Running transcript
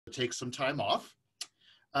take some time off.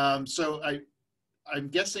 So I'm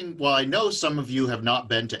guessing, well, I know some of you have not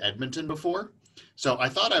been to Edmonton before. So I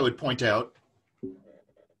thought I would point out,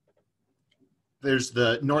 there's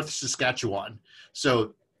the North Saskatchewan.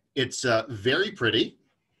 So it's very pretty.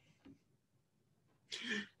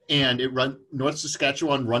 And North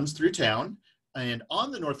Saskatchewan runs through town. And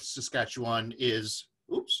on the North Saskatchewan is,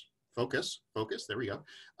 focus, there we go,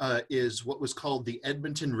 is what was called the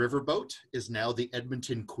Edmonton Riverboat, is now the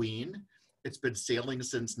Edmonton Queen. It's been sailing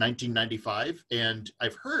since 1995. And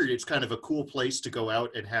I've heard it's kind of a cool place to go out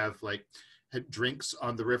and have drinks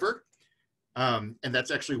on the river. And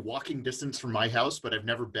that's actually walking distance from my house, but I've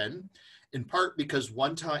never been, in part because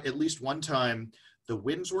at least one time, the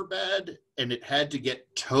winds were bad and it had to get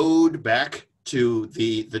towed back to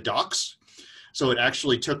the docks. So it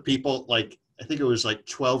actually took people I think it was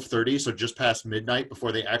 12:30, so just past midnight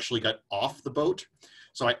before they actually got off the boat.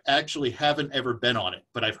 So I actually haven't ever been on it,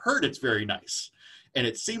 but I've heard it's very nice. And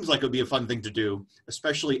it seems like it would be a fun thing to do,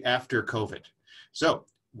 especially after COVID. So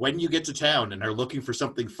when you get to town and are looking for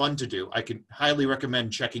something fun to do, I can highly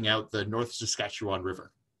recommend checking out the North Saskatchewan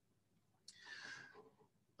River.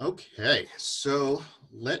 Okay, so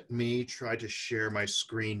let me try to share my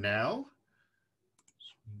screen now.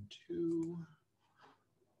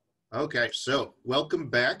 Okay, so welcome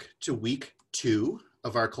back to week 2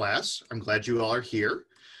 of our class. I'm glad you all are here.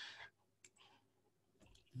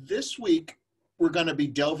 This week, we're going to be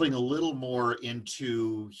delving a little more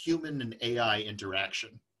into human and AI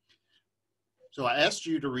interaction. So I asked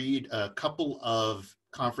you to read a couple of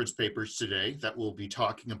conference papers today that we'll be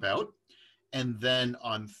talking about. And then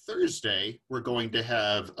on Thursday, we're going to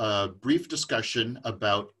have a brief discussion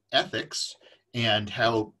about ethics and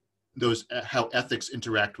how ethics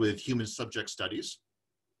interact with human subject studies.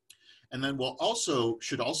 And then we'll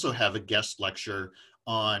should also have a guest lecture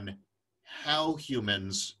on how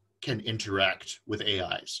humans can interact with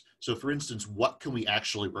AIs. So for instance, what can we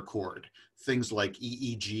actually record? Things like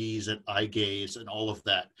EEGs and eye gaze and all of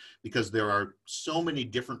that, because there are so many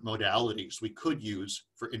different modalities we could use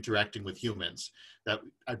for interacting with humans that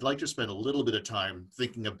I'd like to spend a little bit of time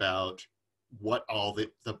thinking about what all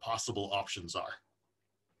the possible options are.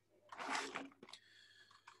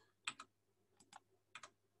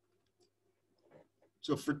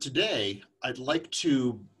 So for today, I'd like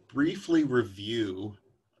to briefly review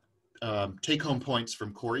take-home points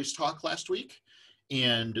from Corey's talk last week.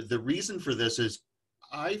 And the reason for this is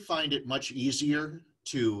I find it much easier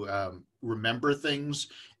to remember things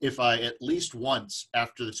if I at least once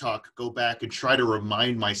after the talk go back and try to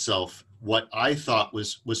remind myself what I thought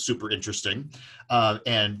was super interesting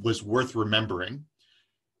and was worth remembering.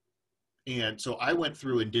 And so I went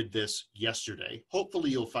through and did this yesterday.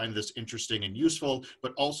 Hopefully you'll find this interesting and useful,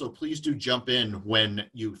 but also please do jump in when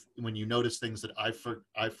you notice things that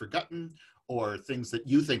I've forgotten or things that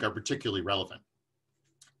you think are particularly relevant.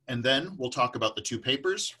 And then we'll talk about the 2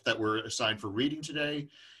 papers that were assigned for reading today.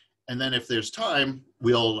 And then if there's time,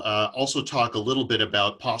 we'll also talk a little bit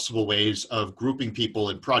about possible ways of grouping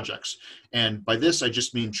people in projects. And by this, I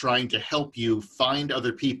just mean trying to help you find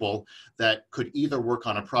other people that could either work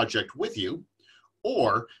on a project with you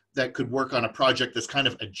or that could work on a project that's kind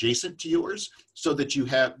of adjacent to yours so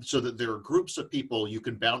that there are groups of people you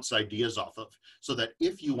can bounce ideas off of, so that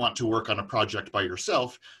if you want to work on a project by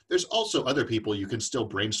yourself, there's also other people you can still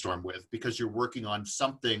brainstorm with because you're working on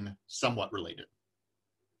something somewhat related.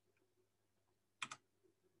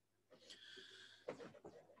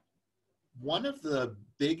 One of the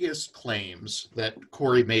biggest claims that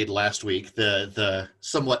Corey made last week, the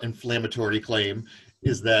somewhat inflammatory claim,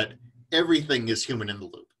 is that everything is human in the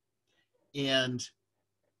loop. And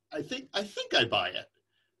I think I buy it.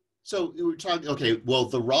 So we were talking, okay, well,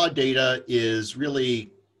 the raw data is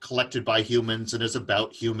really collected by humans and is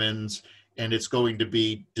about humans, and it's going to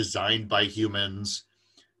be designed by humans.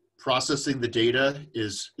 Processing the data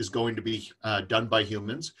is going to be done by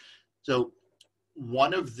humans. So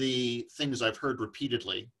one of the things I've heard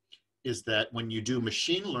repeatedly is that when you do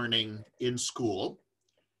machine learning in school,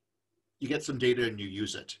 you get some data and you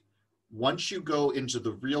use it. Once you go into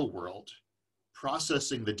the real world,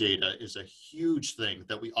 processing the data is a huge thing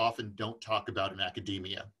that we often don't talk about in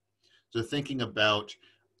academia. So thinking about,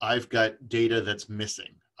 I've got data that's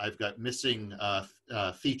missing. I've got missing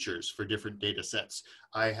features for different data sets.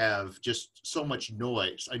 I have just so much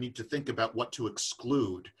noise. I need to think about what to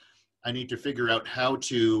exclude. I need to figure out how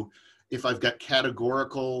to, if I've got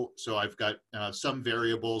categorical, so I've got some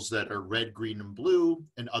variables that are red, green, and blue,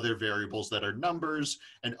 and other variables that are numbers,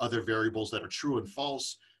 and other variables that are true and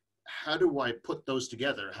false. How do I put those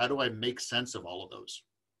together? How do I make sense of all of those?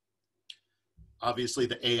 Obviously,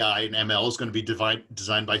 the AI and ML is going to be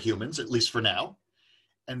designed by humans, at least for now.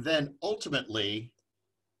 And then ultimately,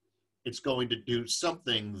 it's going to do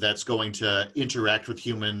something that's going to interact with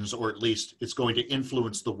humans, or at least it's going to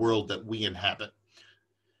influence the world that we inhabit.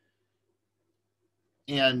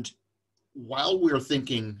 And while we're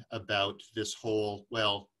thinking about this whole,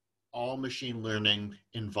 well, all machine learning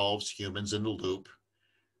involves humans in the loop,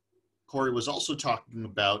 Corey was also talking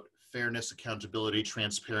about fairness, accountability,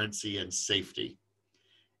 transparency, and safety.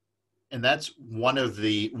 And that's one of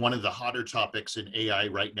the hotter topics in AI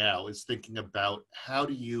right now, is thinking about how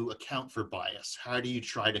do you account for bias? How do you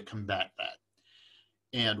try to combat that?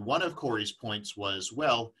 And one of Corey's points was,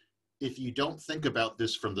 well, if you don't think about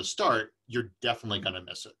this from the start, you're definitely going to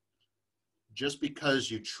miss it. Just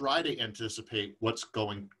because you try to anticipate what's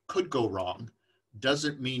could go wrong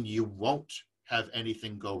doesn't mean you won't have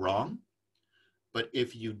anything go wrong. But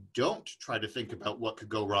if you don't try to think about what could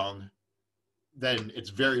go wrong, then it's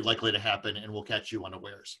very likely to happen and will catch you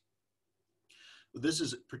unawares. This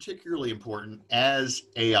is particularly important as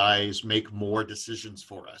AIs make more decisions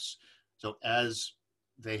for us. So as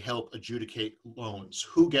they help adjudicate loans,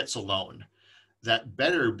 who gets a loan, that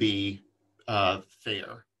better be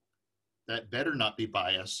fair, that better not be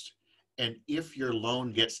biased. And if your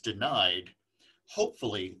loan gets denied,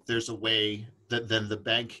 hopefully there's a way that then the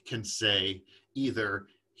bank can say either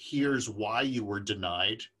here's why you were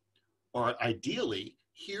denied, or ideally,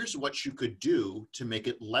 here's what you could do to make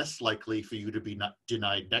it less likely for you to be not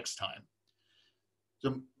denied next time.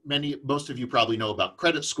 So most of you probably know about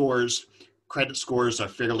credit scores. Credit scores are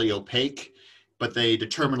fairly opaque, but they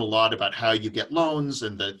determine a lot about how you get loans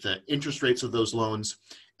and the interest rates of those loans.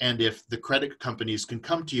 And if the credit companies can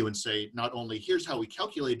come to you and say, not only here's how we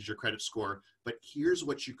calculated your credit score, but here's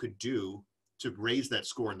what you could do to raise that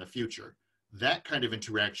score in the future, that kind of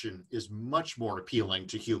interaction is much more appealing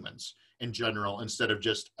to humans in general, instead of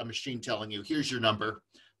just a machine telling you, here's your number,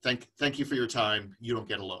 thank you for your time, you don't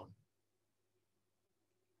get a loan.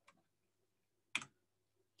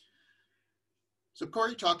 So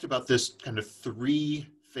Corey talked about this kind of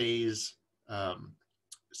three-phase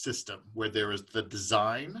system where there is the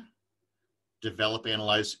design, develop,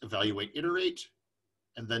 analyze, evaluate, iterate,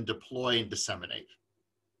 and then deploy and disseminate.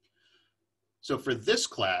 So for this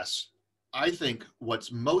class, I think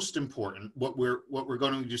what's most important, what we're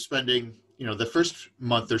going to be spending, the first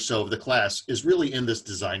month or so of the class is really in this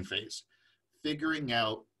design phase, figuring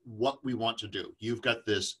out what we want to do. You've got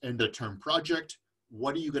this end of term project.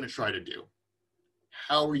 What are you going to try to do?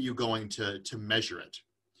 How are you going to measure it?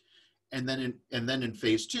 And then in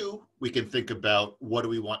phase two, we can think about what do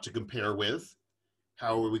we want to compare with?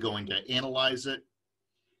 How are we going to analyze it?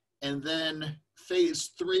 And then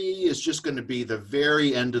phase three is just going to be the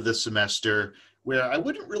very end of the semester, where I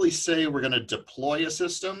wouldn't really say we're going to deploy a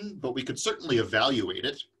system, but we could certainly evaluate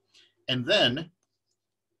it. And then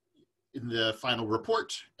in the final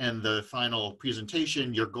report and the final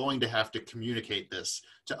presentation, you're going to have to communicate this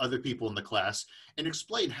to other people in the class and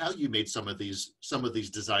explain how you made some of these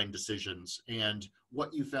design decisions and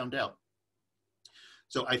what you found out.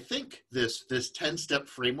 So I think this 10-step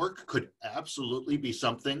framework could absolutely be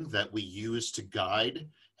something that we use to guide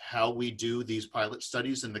how we do these pilot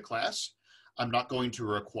studies in the class. I'm not going to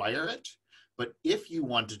require it, but if you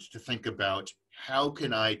wanted to think about how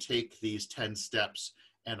can I take these 10 steps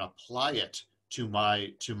and apply it to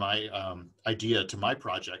my idea, to my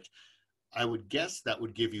project, I would guess that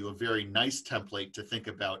would give you a very nice template to think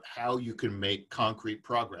about how you can make concrete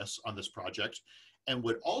progress on this project, and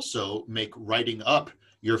would also make writing up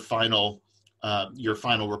your final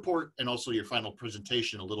report and also your final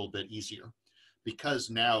presentation a little bit easier,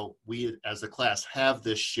 because now we as a class have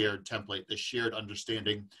this shared template, this shared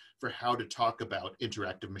understanding for how to talk about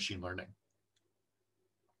interactive machine learning.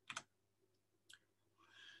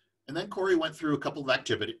 And then Corey went through a couple of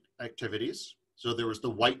activities. So there was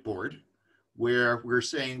the whiteboard, where we're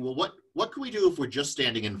saying, well, what can we do if we're just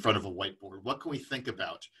standing in front of a whiteboard? What can we think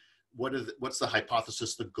about? What's the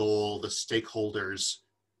hypothesis, the goal, the stakeholders?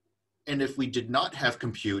 And if we did not have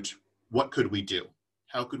compute, what could we do?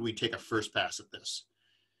 How could we take a first pass at this?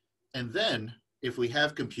 And then if we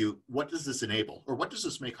have compute, what does this enable? Or what does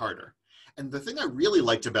this make harder? And the thing I really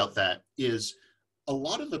liked about that is a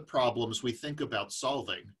lot of the problems we think about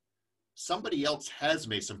solving, somebody else has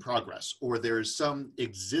made some progress, or there's some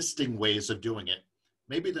existing ways of doing it.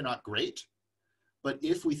 Maybe they're not great, but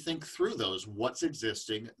if we think through those, what's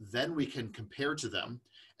existing, then we can compare to them,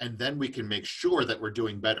 and then we can make sure that we're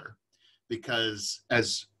doing better. Because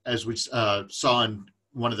as we saw in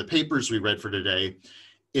one of the papers we read for today,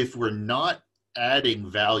 if we're not adding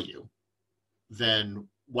value, then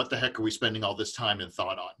what the heck are we spending all this time and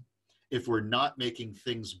thought on? if we're not making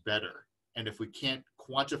things better, and if we can't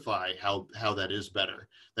quantify how that is better,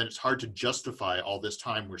 then it's hard to justify all this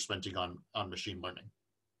time we're spending on machine learning.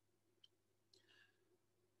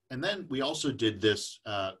 And then we also did this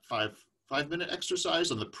five-minute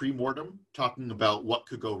exercise on the pre-mortem, talking about what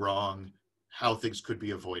could go wrong, how things could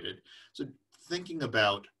be avoided. So thinking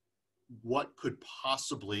about what could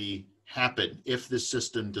possibly happen if this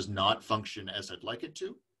system does not function as I'd like it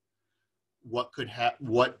to,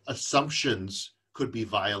 what assumptions could be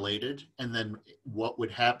violated, and then what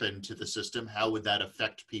would happen to the system, how would that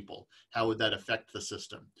affect people, how would that affect the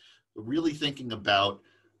system. Really thinking about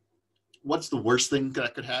what's the worst thing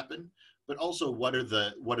that could happen, but also what are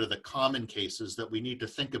the common cases that we need to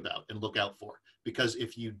think about and look out for, because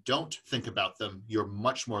if you don't think about them, you're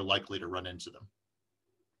much more likely to run into them.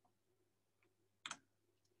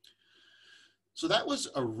 So that was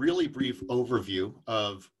a really brief overview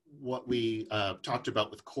of what we talked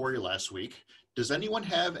about with Corey last week. Does anyone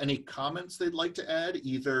have any comments they'd like to add,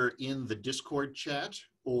 either in the Discord chat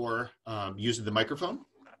or using the microphone?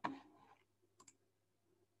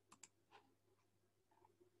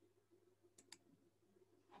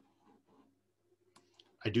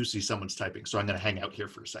 I do see someone's typing, so I'm going to hang out here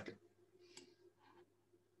for a second.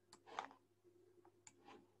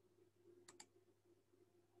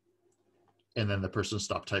 And then the person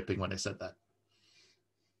stopped typing when I said that.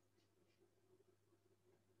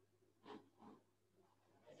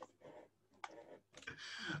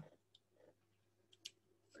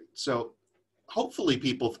 So hopefully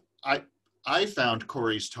people, I found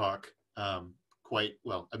Corey's talk quite,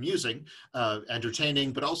 well, amusing,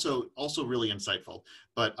 entertaining, but also really insightful.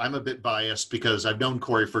 But I'm a bit biased because I've known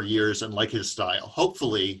Corey for years and like his style.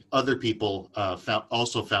 Hopefully other people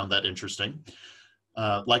also found that interesting.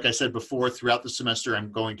 Like I said before, throughout the semester,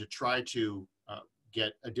 I'm going to try to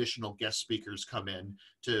get additional guest speakers come in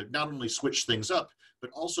to not only switch things up, but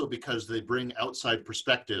also because they bring outside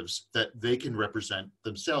perspectives that they can represent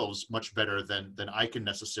themselves much better than I can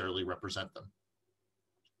necessarily represent them.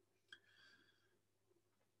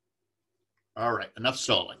 All right, enough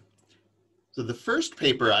stalling. So the first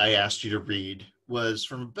paper I asked you to read was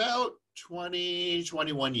from about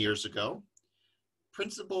 21 years ago,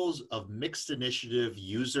 Principles of Mixed Initiative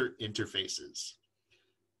User Interfaces.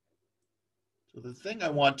 So the thing I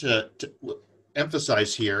want to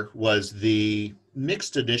emphasize here was the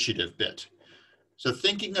mixed initiative bit. So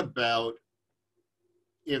thinking about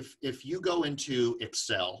if you go into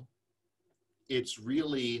Excel, it's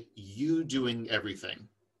really you doing everything.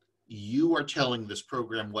 You are telling this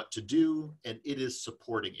program what to do, and it is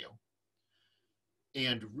supporting you.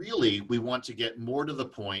 And really, we want to get more to the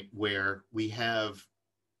point where we have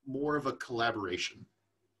more of a collaboration,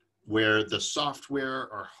 where the software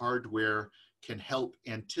or hardware can help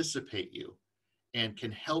anticipate you and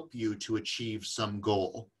can help you to achieve some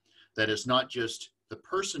goal. That is not just the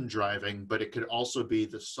person driving, but it could also be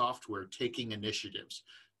the software taking initiatives,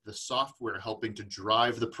 the software helping to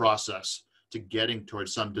drive the process to getting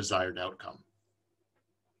towards some desired outcome.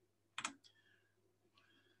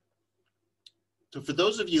 So for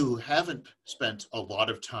those of you who haven't spent a lot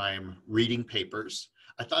of time reading papers,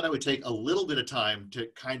 I thought I would take a little bit of time to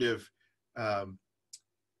kind of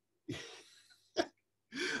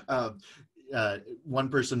one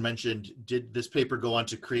person mentioned, did this paper go on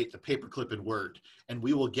to create the paperclip in Word? And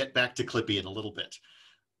we will get back to Clippy in a little bit.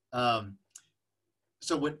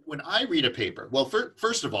 So when I read a paper, well,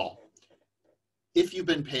 first of all, if you've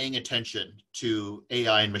been paying attention to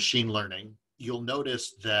AI and machine learning, you'll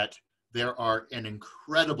notice that there are an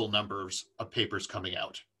incredible number of papers coming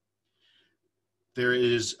out. There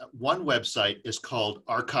is one website is called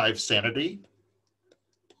Archive Sanity.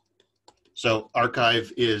 So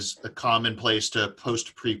Archive is a common place to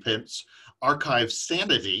post preprints. Archive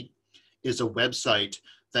Sanity is a website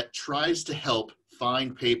that tries to help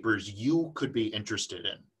find papers you could be interested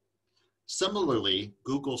in. Similarly,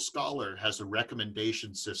 Google Scholar has a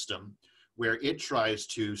recommendation system where it tries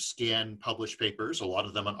to scan published papers, a lot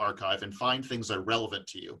of them on Archive, and find things that are relevant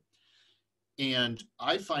to you. And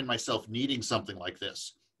I find myself needing something like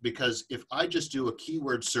this, because if I just do a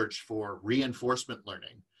keyword search for reinforcement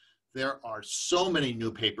learning, there are so many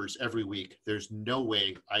new papers every week, there's no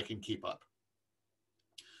way I can keep up.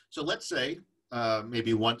 So let's say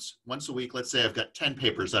maybe once a week, let's say I've got 10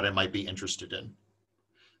 papers that I might be interested in.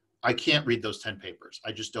 I can't read those 10 papers.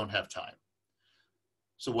 I just don't have time.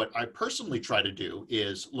 So what I personally try to do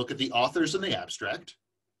is look at the authors and the abstract,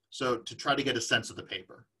 so to try to get a sense of the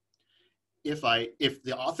paper. If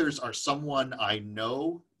the authors are someone I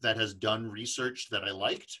know that has done research that I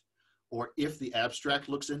liked, or if the abstract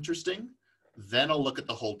looks interesting, then I'll look at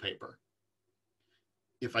the whole paper.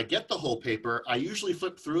 If I get the whole paper, I usually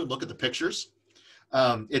flip through and look at the pictures.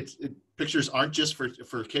 Pictures aren't just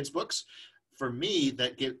for kids' books. For me,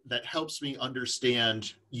 that helps me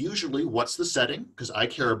understand usually what's the setting, because I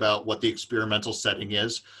care about what the experimental setting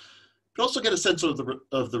is, but also get a sense of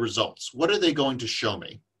the results. What are they going to show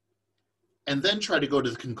me? And then try to go to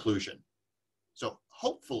the conclusion. So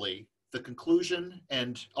hopefully the conclusion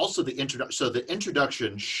and also the introduction. So the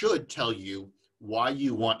introduction should tell you why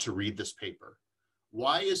you want to read this paper.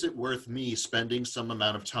 Why is it worth me spending some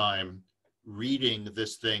amount of time reading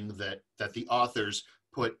this thing that the authors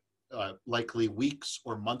put likely weeks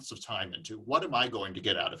or months of time into? What am I going to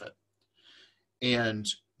get out of it? And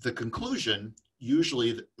the conclusion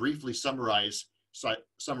usually briefly summarizes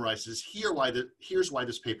here's why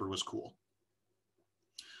this paper was cool.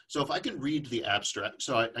 So if I can read the abstract,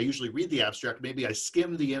 so I usually read the abstract, maybe I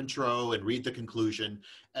skim the intro and read the conclusion.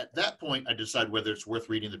 At that point, I decide whether it's worth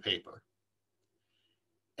reading the paper.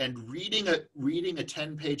 And reading a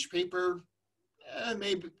 10-page paper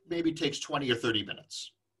maybe takes 20 or 30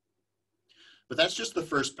 minutes. But that's just the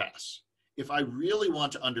first pass. If I really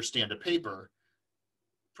want to understand a paper,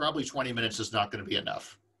 probably 20 minutes is not going to be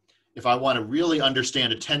enough. If I want to really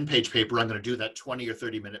understand a 10-page paper, I'm going to do that 20 or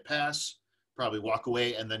 30-minute pass, probably walk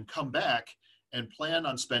away, and then come back and plan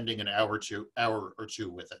on spending an hour or two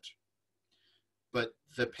with it. But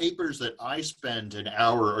the papers that I spend an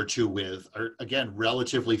hour or two with are, again,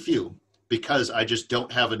 relatively few, because I just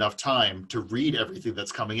don't have enough time to read everything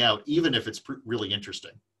that's coming out, even if it's really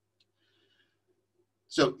interesting.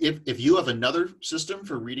 So if you have another system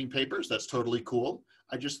for reading papers, that's totally cool.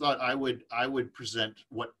 I just thought I would present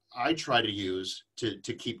what I try to use to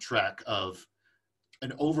keep track of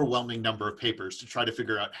an overwhelming number of papers, to try to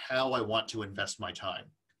figure out how I want to invest my time.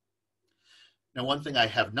 Now, one thing I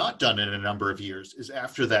have not done in a number of years is,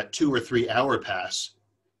 after that 2 or 3 hour pass,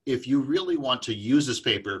 if you really want to use this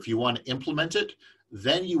paper, if you want to implement it,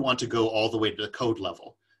 then you want to go all the way to the code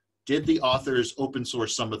level. Did the authors open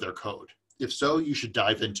source some of their code? If so, you should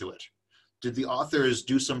dive into it. Did the authors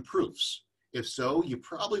do some proofs? If so, you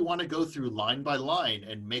probably want to go through line by line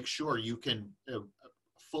and make sure you can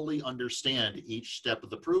fully understand each step of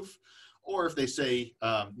the proof. Or if they say,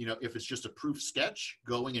 if it's just a proof sketch,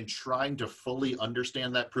 going and trying to fully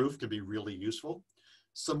understand that proof can be really useful.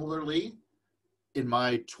 Similarly, in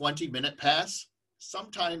my 20-minute pass,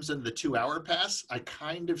 sometimes in the 2-hour pass, I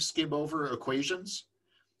kind of skim over equations.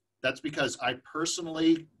 That's because I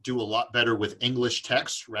personally do a lot better with English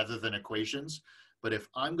text rather than equations. But if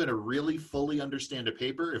I'm going to really fully understand a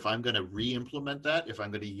paper, if I'm going to re-implement that, if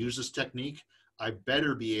I'm going to use this technique, I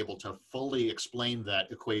better be able to fully explain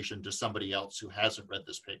that equation to somebody else who hasn't read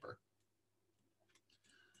this paper.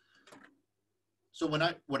 So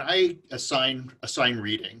when I assign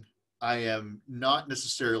reading, I am not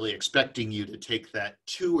necessarily expecting you to take that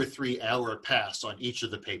 2 or 3 hour pass on each of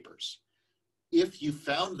the papers. If you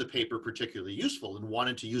found the paper particularly useful and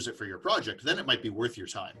wanted to use it for your project, then it might be worth your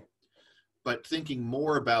time. But thinking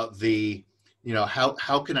more about the,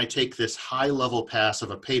 how can I take this high level pass of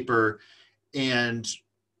a paper and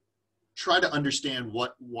try to understand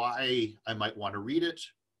why I might want to read it,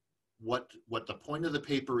 what the point of the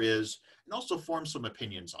paper is, and also form some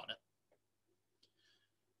opinions on it.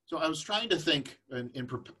 So I was trying to think in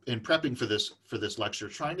prepping for this lecture,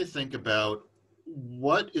 trying to think about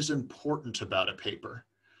what is important about a paper.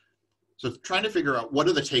 So trying to figure out, what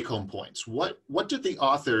are the take-home points? What did the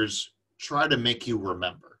authors try to make you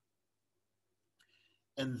remember?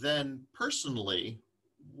 And then personally,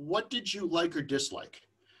 what did you like or dislike?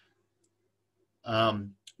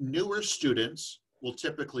 Newer students will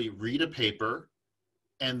typically read a paper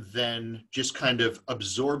and then just kind of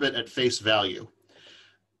absorb it at face value.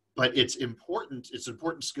 But it's an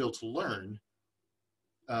important skill to learn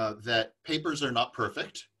that papers are not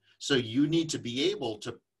perfect. So you need to be able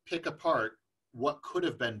to pick apart what could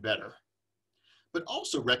have been better, but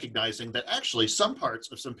also recognizing that actually some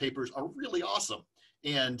parts of some papers are really awesome.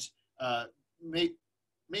 And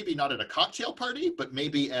maybe not at a cocktail party, but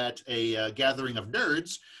maybe at a gathering of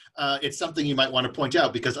nerds, it's something you might want to point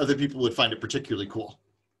out because other people would find it particularly cool.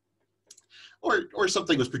 Or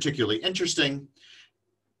something was particularly interesting.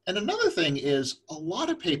 And another thing is, a lot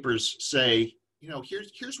of papers say,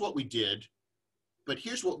 here's what we did, but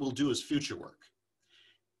here's what we'll do as future work.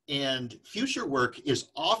 And future work is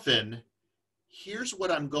often, here's what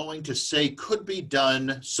I'm going to say could be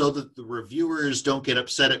done so that the reviewers don't get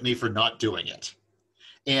upset at me for not doing it.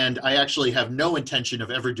 And I actually have no intention of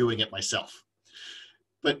ever doing it myself.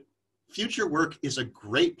 But future work is a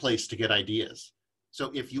great place to get ideas. So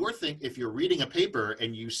if you're reading a paper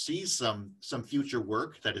and you see some future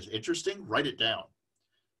work that is interesting, write it down.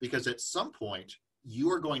 Because at some point,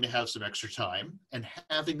 you are going to have some extra time, and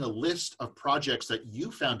having a list of projects that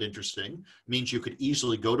you found interesting means you could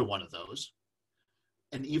easily go to one of those.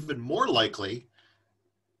 And even more likely,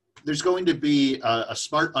 there's going to be a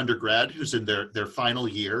smart undergrad who's in their final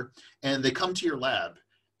year, and they come to your lab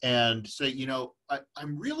and say, you know,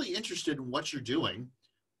 I'm really interested in what you're doing.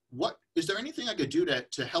 What is there anything I could do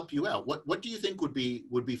to help you out? What do you think would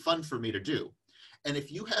be fun for me to do? And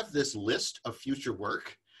if you have this list of future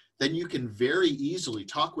work, then you can very easily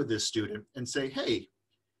talk with this student and say, hey,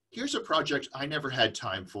 here's a project I never had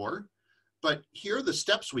time for, but here are the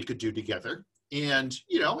steps we could do together. And,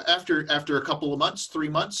 you know, after a couple of months, 3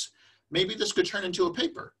 months, maybe this could turn into a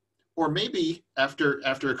paper. Or maybe after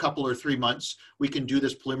a couple or 3 months, we can do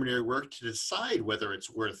this preliminary work to decide whether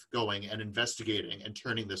it's worth going and investigating and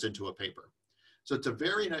turning this into a paper. So it's a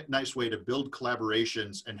very nice way to build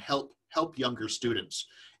collaborations and help younger students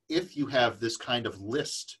if you have this kind of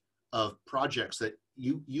list of projects that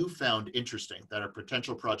you found interesting, that are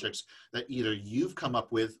potential projects that either you've come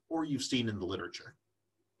up with or you've seen in the literature.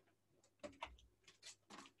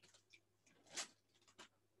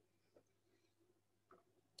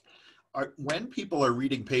 When people are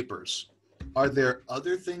reading papers, are there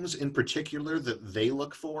other things in particular that they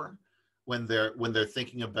look for when they're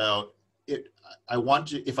thinking about it?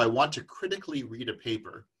 If I want to critically read a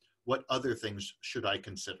paper, what other things should I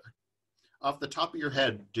consider? Off the top of your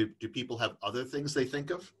head, do people have other things they think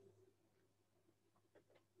of?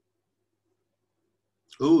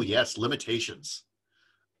 Oh, yes, limitations.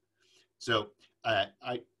 So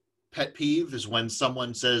pet peeve is when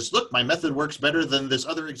someone says, look, my method works better than this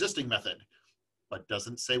other existing method, but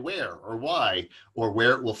doesn't say where or why or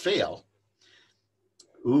where it will fail.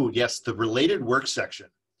 Ooh, yes, the related work section.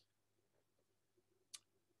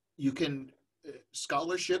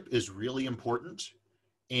 Scholarship is really important,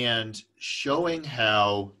 and showing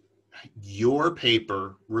how your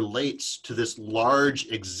paper relates to this large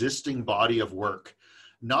existing body of work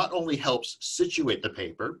not only helps situate the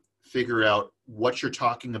paper, figure out what you're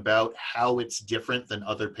talking about, how it's different than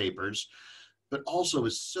other papers, but also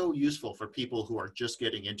is so useful for people who are just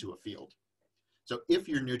getting into a field. So if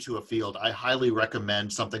you're new to a field, I highly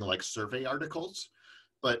recommend something like survey articles.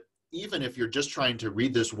 But even if you're just trying to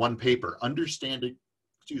read this one paper, understanding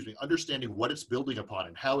what it's building upon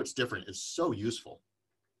and how it's different is so useful.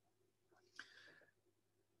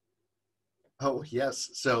 Oh,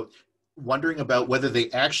 yes. So wondering about whether they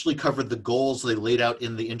actually covered the goals they laid out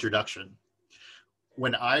in the introduction.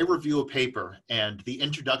 When I review a paper and the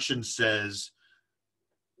introduction says,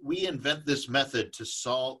 we invent this method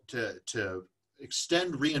to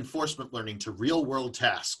extend reinforcement learning to real world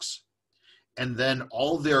tasks, and then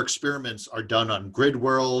all their experiments are done on Grid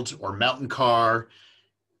World or Mountain Car,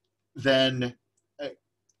 then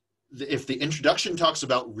if the introduction talks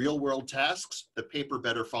about real world tasks, the paper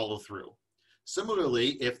better follow through.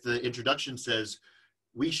 Similarly, if the introduction says,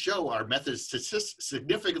 we show our method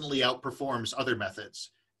significantly outperforms other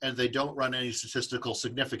methods, and they don't run any statistical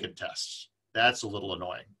significant tests, that's a little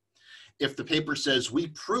annoying. If the paper says, we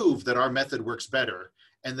prove that our method works better,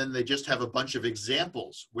 and then they just have a bunch of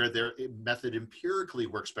examples where their method empirically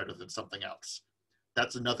works better than something else,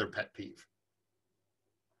 that's another pet peeve.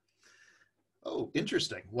 Oh,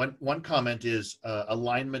 interesting. One comment is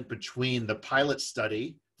alignment between the pilot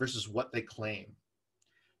study versus what they claim.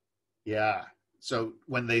 Yeah, so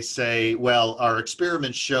when they say, well, our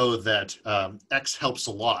experiments show that X helps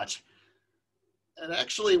a lot, and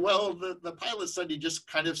actually, well, the pilot study just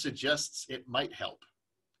kind of suggests it might help.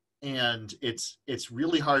 And it's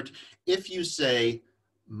really hard. If you say,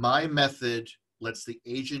 my method lets the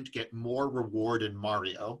agent get more reward in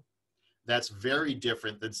Mario, that's very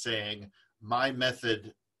different than saying, my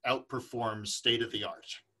method outperforms state of the art.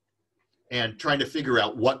 And trying to figure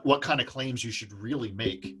out what kind of claims you should really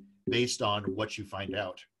make based on what you find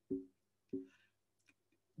out.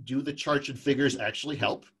 Do the charts and figures actually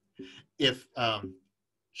help? If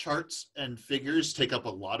charts and figures take up a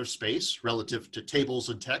lot of space relative to tables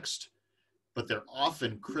and text, but they're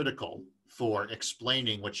often critical for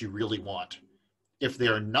explaining what you really want. If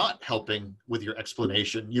they're not helping with your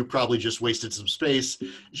explanation, you probably just wasted some space.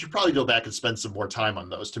 You should probably go back and spend some more time on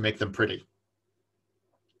those to make them pretty.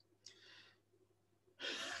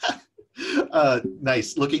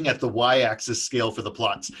 Nice, looking at the y-axis scale for the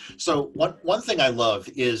plots. So one thing I love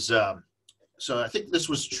is, so I think this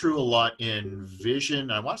was true a lot in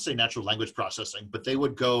vision, I want to say natural language processing, but they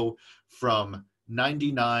would go from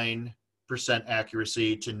 99%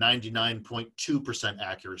 accuracy to 99.2%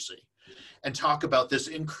 accuracy and talk about this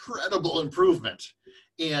incredible improvement.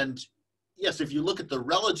 And yes, if you look at the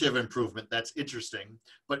relative improvement, that's interesting,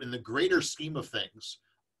 but in the greater scheme of things,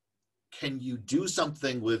 can you do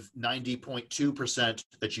something with 90.2%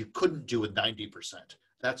 that you couldn't do with 90%?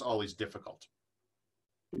 That's always difficult.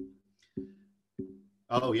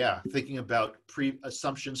 Oh yeah, thinking about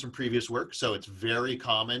assumptions from previous work. So it's very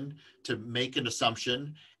common to make an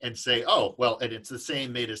assumption and say, oh, well, and it's the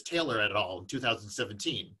same made as Taylor et al. In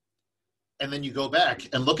 2017. And then you go back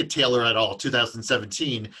and look at Taylor et al.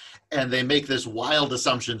 2017, and they make this wild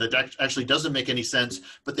assumption that actually doesn't make any sense,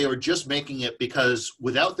 but they were just making it because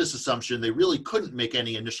without this assumption, they really couldn't make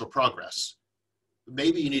any initial progress.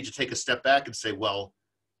 Maybe you need to take a step back and say, well,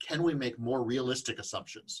 can we make more realistic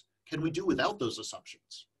assumptions? Can we do without those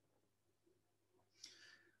assumptions?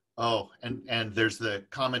 Oh, and there's the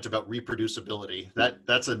comment about reproducibility.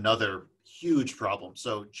 That's another huge problem.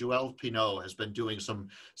 So Joël Pineau has been doing some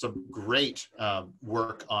great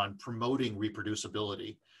work on promoting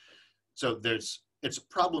reproducibility. So it's a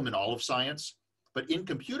problem in all of science, but in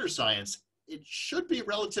computer science, it should be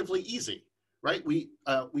relatively easy, right? We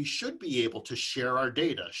should be able to share our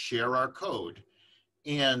data, share our code,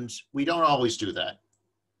 and we don't always do that.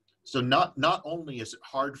 So not only is it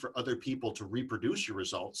hard for other people to reproduce your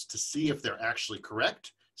results, to see if they're actually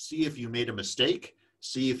correct, see if you made a mistake,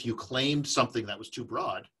 see if you claimed something that was too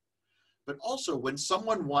broad, but also when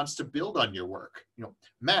someone wants to build on your work, you know,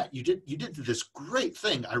 Matt, you did this great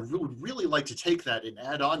thing. I would really like to take that and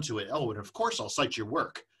add on to it. Oh, and of course I'll cite your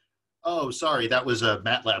work. Oh, sorry, that was a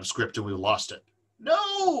MATLAB script and we lost it.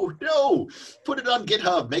 No, put it on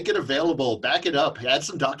GitHub, make it available, back it up, add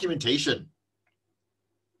some documentation.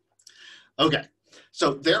 Okay,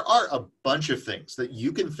 so there are a bunch of things that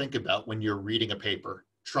you can think about when you're reading a paper,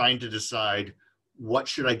 trying to decide what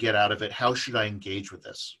should I get out of it, how should I engage with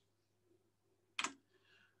this?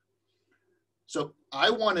 So I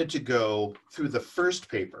wanted to go through the first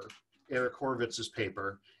paper, Eric Horowitz's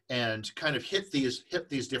paper, and kind of hit these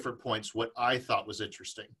different points, what I thought was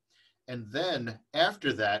interesting. And then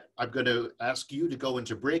after that, I'm going to ask you to go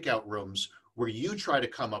into breakout rooms where you try to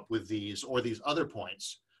come up with these or these other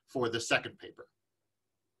points for the second paper.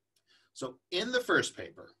 So in the first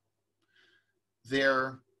paper, they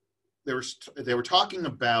were talking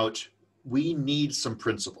about we need some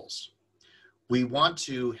principles. We want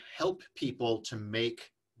to help people to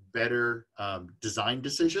make better design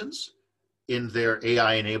decisions in their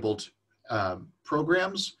AI-enabled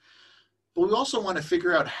programs, but we also want to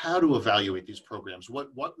figure out how to evaluate these programs.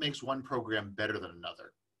 What makes one program better than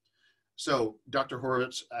another? So Dr.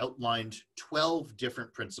 Horowitz outlined 12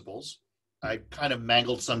 different principles. I kind of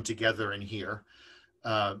mangled some together in here,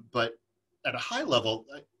 but at a high level,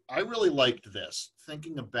 I really liked this,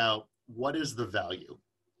 thinking about what is the value.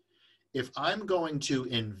 If I'm going to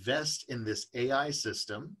invest in this AI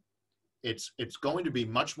system, it's going to be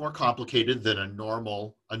much more complicated than a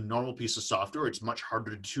normal piece of software. It's much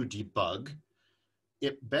harder to debug.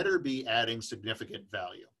 It better be adding significant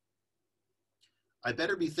value. I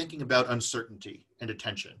better be thinking about uncertainty and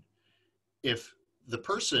attention. If the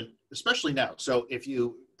person, especially now, so if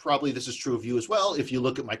you, probably this is true of you as well, if you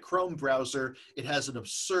look at my Chrome browser, it has an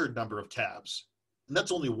absurd number of tabs. And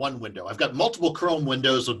that's only one window. I've got multiple Chrome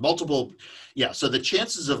windows with multiple, so the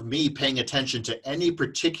chances of me paying attention to any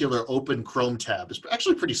particular open Chrome tab is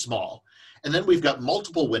actually pretty small. And then we've got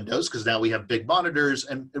multiple windows because now we have big monitors,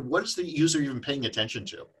 and what is the user even paying attention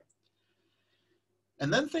to?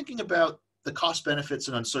 And then thinking about the cost benefits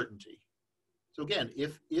and uncertainty. So again,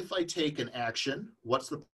 if I take an action, what's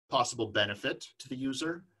the possible benefit to the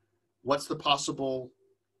user? What's the possible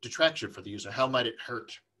detraction for the user? How might it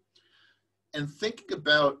hurt? And thinking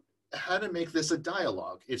about how to make this a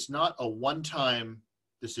dialogue. It's not a one-time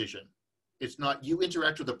decision. It's not you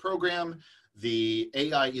interact with the program, the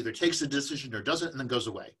AI either takes a decision or doesn't and then goes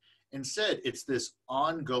away. Instead, it's this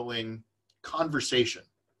ongoing conversation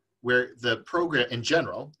where the program in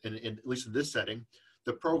general, at least in this setting,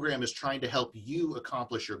 the program is trying to help you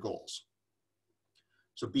accomplish your goals.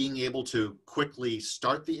 So being able to quickly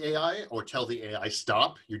start the AI or tell the AI,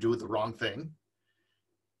 stop, you're doing the wrong thing.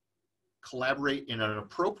 Collaborate in an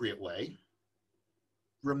appropriate way.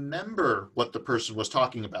 Remember what the person was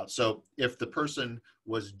talking about. So if the person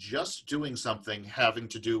was just doing something having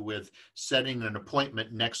to do with setting an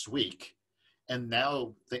appointment next week, and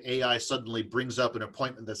now the AI suddenly brings up an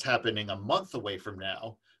appointment that's happening a month away from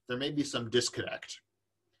now, there may be some disconnect.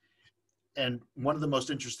 And one of the most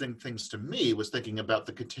interesting things to me was thinking about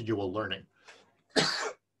the continual learning.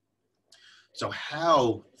 So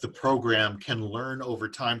how the program can learn over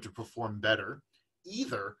time to perform better,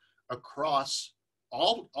 either across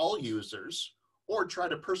all users or try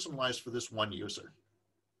to personalize for this one user.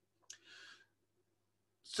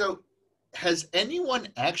 So has anyone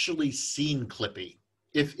actually seen Clippy?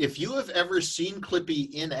 If you have ever seen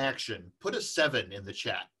Clippy in action, put a 7 in the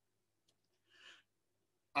chat.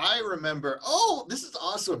 I remember, oh, this is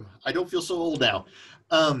awesome. I don't feel so old now.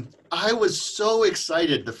 I was so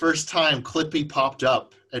excited the first time Clippy popped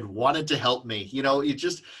up and wanted to help me. You know, it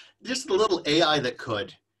just a little AI that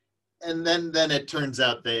could. And then it turns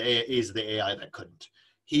out he's the AI that couldn't.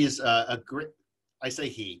 He's a great, I say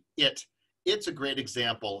he, it's a great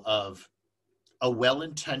example of a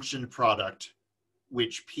well-intentioned product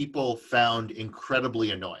which people found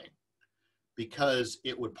incredibly annoying because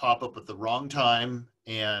it would pop up at the wrong time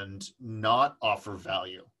and not offer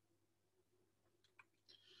value.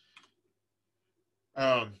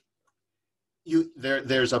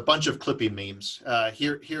 There's a bunch of Clippy memes.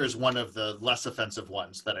 Here is one of the less offensive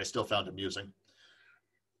ones that I still found amusing.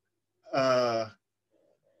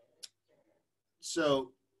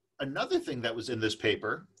 So another thing that was in this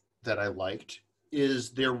paper that I liked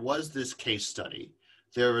is there was this case study.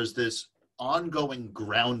 There was this ongoing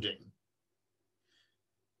grounding.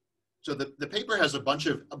 So the paper has a bunch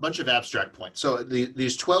of abstract points. So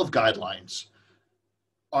these 12 guidelines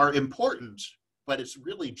are important, but it's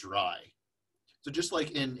really dry. So just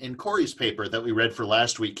like in Corey's paper that we read for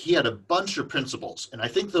last week, he had a bunch of principles. And I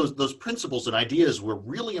think those principles and ideas were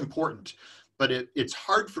really important, but it's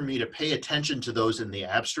hard for me to pay attention to those in the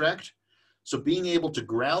abstract. So being able to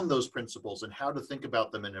ground those principles and how to think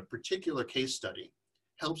about them in a particular case study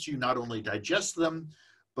helps you not only digest them,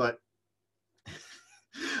 but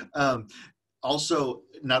also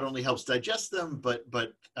not only helps digest them, but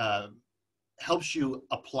helps you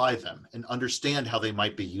apply them and understand how they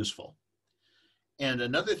might be useful. And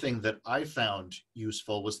another thing that I found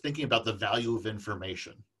useful was thinking about the value of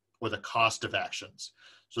information or the cost of actions.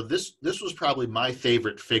 So this was probably my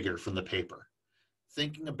favorite figure from the paper.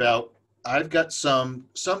 Thinking about, I've got some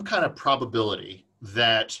kind of probability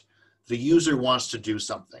that the user wants to do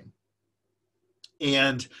something.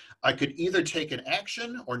 And I could either take an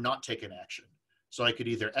action or not take an action. So I could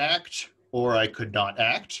either act or I could not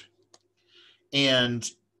act. And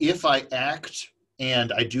if I act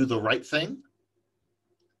and I do the right thing,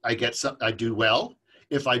 I do well.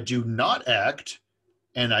 If I do not act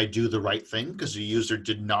and I do the right thing because the user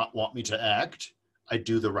did not want me to act, I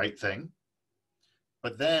do the right thing.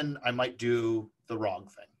 But then I might do the wrong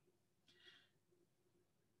thing.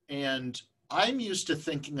 And I'm used to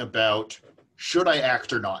thinking about, should I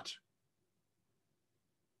act or not?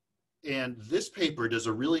 And this paper does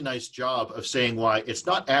a really nice job of saying why it's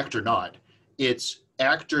not act or not, it's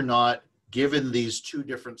act or not given these two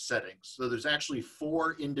different settings. So there's actually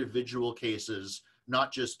 4 individual cases,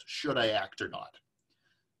 not just should I act or not.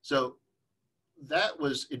 So that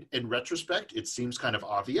was, in retrospect, it seems kind of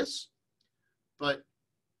obvious, but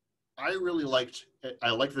I liked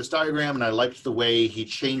this diagram, and I liked the way he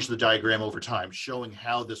changed the diagram over time, showing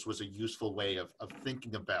how this was a useful way of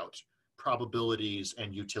thinking about probabilities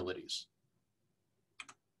and utilities.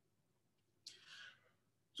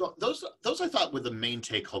 So those I thought were the main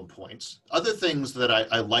take-home points. Other things that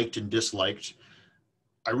I liked and disliked,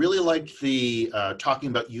 I really liked the talking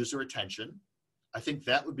about user attention. I think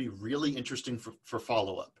that would be really interesting for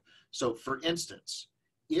follow-up. So for instance,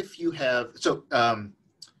 if you have,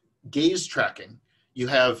 gaze tracking, you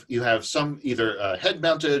have some either a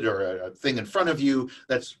head-mounted or a thing in front of you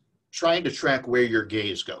that's trying to track where your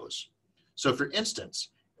gaze goes. So for instance,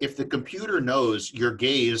 if the computer knows your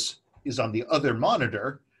gaze is on the other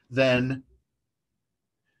monitor, then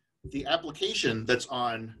the application that's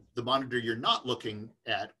on the monitor you're not looking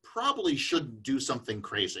at probably shouldn't do something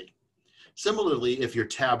crazy. Similarly, if you're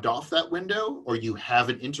tabbed off that window or you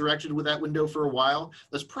haven't interacted with that window for a while,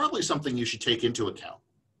 that's probably something you should take into account.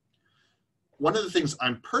 One of the things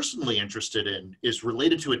I'm personally interested in is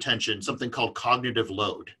related to attention, something called cognitive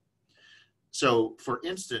load. So for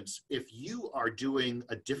instance, if you are doing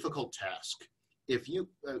a difficult task,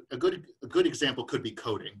 a good example could be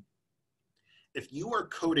coding. If you are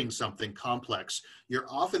coding something complex, you're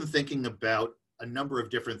often thinking about a number of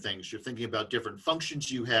different things. You're thinking about different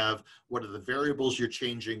functions you have, what are the variables you're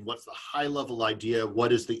changing, what's the high level idea,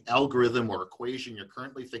 what is the algorithm or equation you're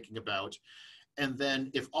currently thinking about. And then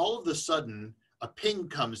if all of a sudden a ping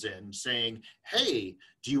comes in saying, hey,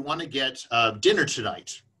 do you want to get dinner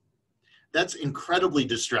tonight? That's incredibly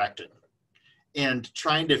distracting. And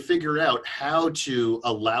trying to figure out how to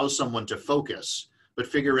allow someone to focus, but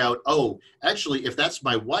figure out, oh, actually, if that's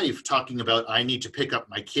my wife talking about I need to pick up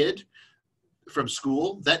my kid from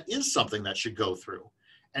school, that is something that should go through.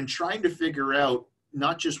 And trying to figure out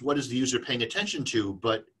not just what is the user paying attention to,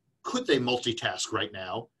 but could they multitask right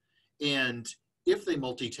now? And if they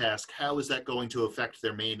multitask, how is that going to affect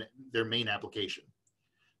their main application?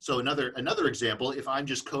 So another example, if I'm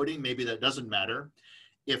just coding, maybe that doesn't matter.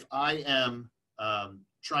 If I am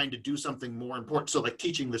trying to do something more important, so like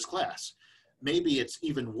teaching this class, maybe it's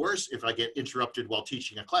even worse if I get interrupted while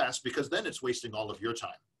teaching a class, because then it's wasting all of your time.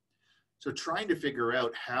 So trying to figure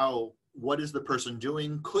out what is the person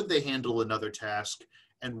doing? Could they handle another task?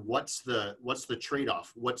 And what's the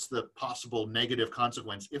trade-off? What's the possible negative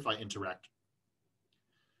consequence if I interact?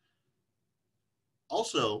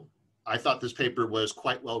 Also, I thought this paper was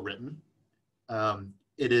quite well written.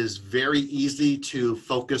 It is very easy to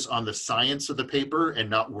focus on the science of the paper and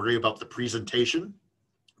not worry about the presentation.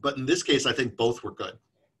 But in this case, I think both were good.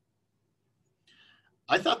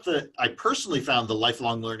 I personally found the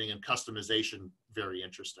lifelong learning and customization very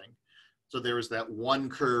interesting. So there was that one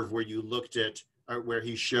curve where you looked at, where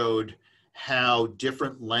he showed how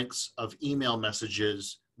different lengths of email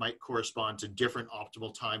messages might correspond to different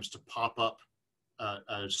optimal times to pop up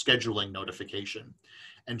a scheduling notification,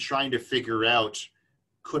 and trying to figure out,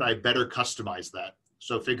 could I better customize that?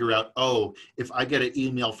 So figure out, oh, if I get an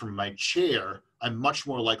email from my chair, I'm much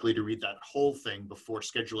more likely to read that whole thing before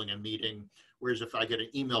scheduling a meeting. Whereas if I get an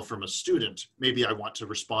email from a student, maybe I want to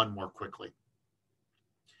respond more quickly.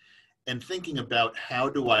 And thinking about, how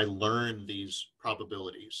do I learn these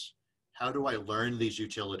probabilities? How do I learn these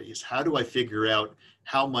utilities? How do I figure out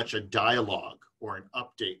how much a dialogue or an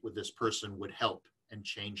update with this person would help and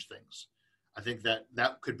change things? I think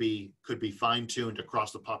that could be fine-tuned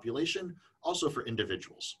across the population, also for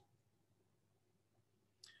individuals.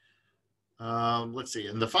 Let's see,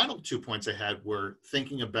 and the final 2 points I had were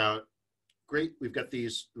thinking about, great, we've got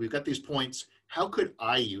these points, how could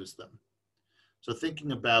I use them? So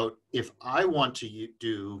thinking about, if I want to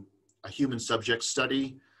do a human subject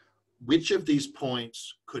study, which of these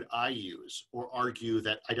points could I use or argue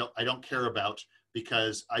that I don't care about,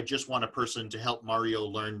 because I just want a person to help Mario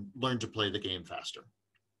learn to play the game faster?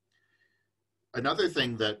 Another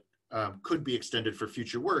thing that could be extended for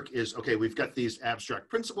future work is, okay, we've got these abstract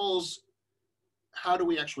principles, how do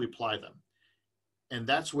we actually apply them? And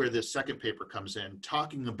that's where this second paper comes in,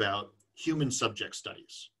 talking about human subject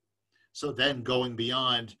studies. So then going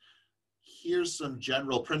beyond, here's some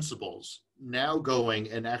general principles, now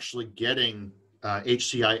going and actually getting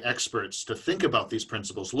HCI experts to think about these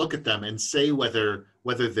principles, look at them and say whether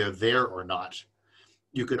they're there or not.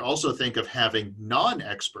 You could also think of having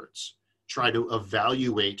non-experts try to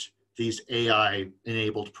evaluate these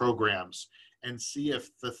AI-enabled programs and see if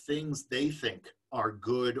the things they think are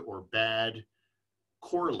good or bad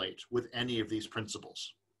correlate with any of these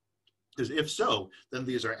principles. Because if so, then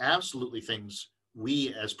these are absolutely things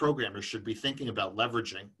we as programmers should be thinking about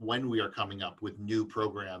leveraging when we are coming up with new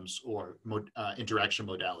programs or interaction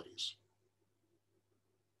modalities.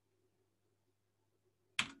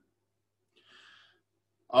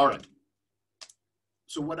 All right.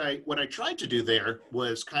 So what I tried to do there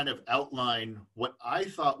was kind of outline what I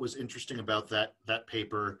thought was interesting about that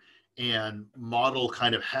paper, and model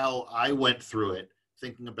kind of how I went through it,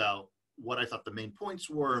 thinking about what I thought the main points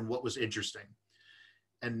were and what was interesting.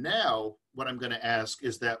 And now what I'm going to ask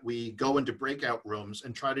is that we go into breakout rooms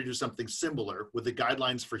and try to do something similar with the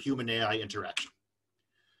guidelines for human AI interaction.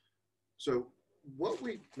 So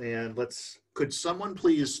could someone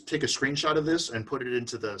please take a screenshot of this and put it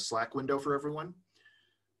into the Slack window for everyone?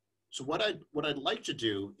 So what I'd like to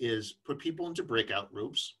do is put people into breakout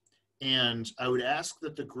groups, and I would ask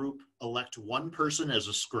that the group elect one person as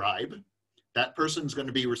a scribe. That person's going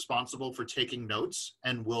to be responsible for taking notes,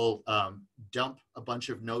 and will dump a bunch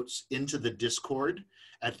of notes into the Discord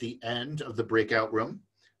at the end of the breakout room.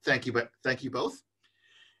 Thank you both.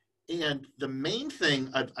 And the main thing,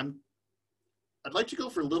 I'd like to go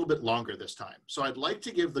for a little bit longer this time. So I'd like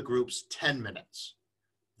to give the groups 10 minutes.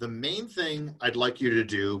 The main thing I'd like you to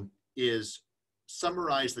do is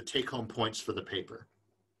summarize the take-home points for the paper.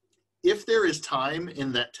 If there is time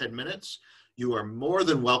in that 10 minutes, you are more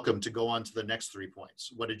than welcome to go on to the next 3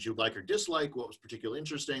 points. What did you like or dislike? What was particularly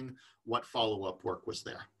interesting? What follow-up work was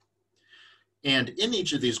there? And in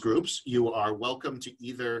each of these groups, you are welcome to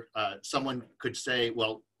either, someone could say,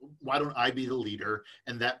 well, why don't I be the leader?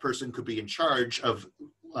 And that person could be in charge of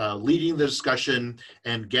leading the discussion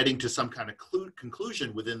and getting to some kind of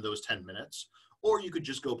conclusion within those 10 minutes. Or you could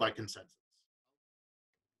just go by consensus.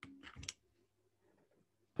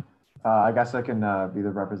 I guess I can be the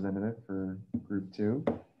representative for group 2.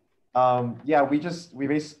 Yeah,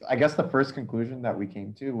 I guess the first conclusion that we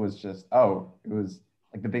came to was just, it was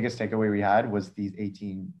like the biggest takeaway we had was these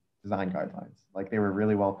 18 design guidelines. Like, they were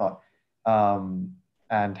really well thought,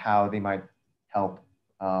 and how they might help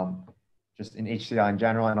just in HCI in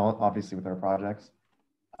general, and obviously with our projects.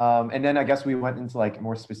 And then I guess we went into like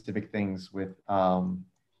more specific things with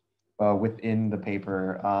within the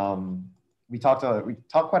paper. We talked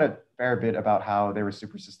quite a fair bit about how they were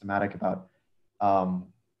super systematic about um,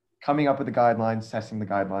 coming up with the guidelines, testing the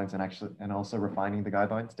guidelines, and also refining the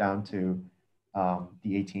guidelines down to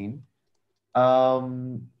the 18.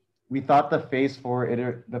 Um, we thought the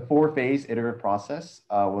 4-phase iterative process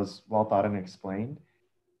was well thought and explained.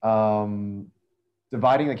 Um,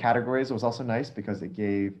 Dividing the categories was also nice because it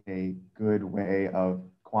gave a good way of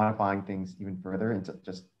quantifying things even further into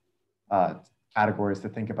just uh, categories to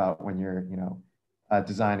think about when you're,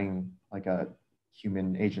 designing like a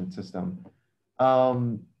human agent system.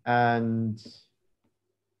 And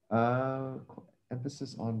uh,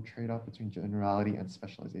 emphasis on trade-off between generality and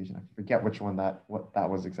specialization. I forget what that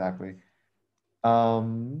was exactly.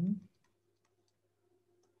 Um,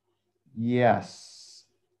 yes.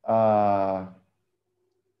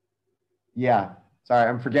 Yeah. Sorry,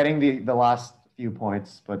 I'm forgetting the last few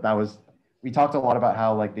points, but we talked a lot about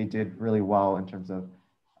how like they did really well in terms of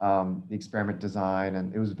the experiment design,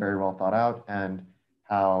 and it was very well thought out, and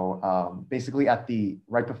how basically at the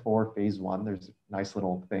right before phase one, there's a nice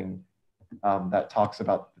little thing that talks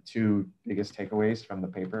about the two biggest takeaways from the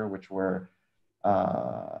paper, which were,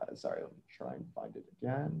 sorry, let me try and find it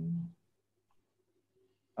again.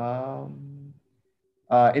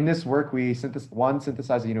 In this work, we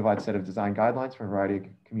synthesize a unified set of design guidelines from a variety of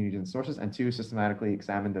communities and sources, and two, systematically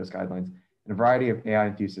examine those guidelines in a variety of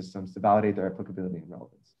AI-infused systems to validate their applicability and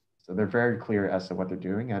relevance. So they're very clear as to what they're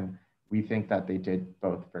doing, and we think that they did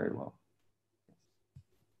both very well.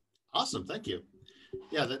 Awesome, thank you.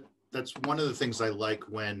 Yeah, that's one of the things I like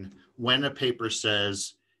when a paper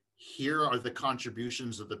says, here are the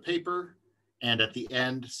contributions of the paper, and at the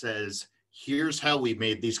end says, here's how we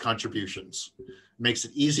made these contributions. Makes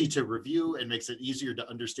it easy to review and makes it easier to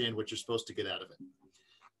understand what you're supposed to get out of it.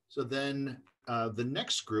 So then the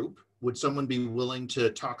next group, would someone be willing to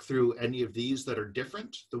talk through any of these that are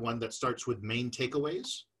different? The one that starts with main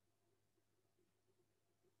takeaways?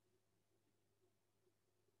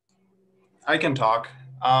 I can talk.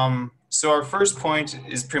 So our first point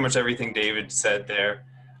is pretty much everything David said there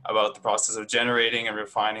about the process of generating and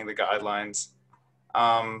refining the guidelines.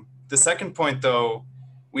 The second point, though,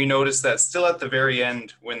 we noticed that still at the very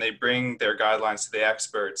end, when they bring their guidelines to the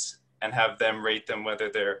experts and have them rate them whether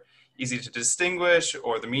they're easy to distinguish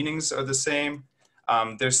or the meanings are the same,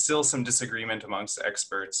 there's still some disagreement amongst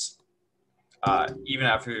experts, even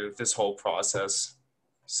after this whole process.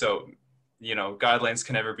 So, guidelines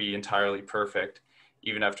can never be entirely perfect,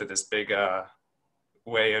 even after this big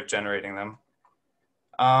way of generating them.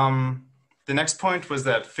 The next point was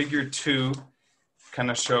that figure 2 kind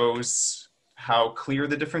of shows how clear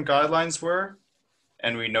the different guidelines were.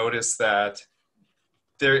 And we noticed that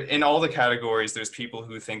in all the categories, there's people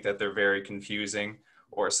who think that they're very confusing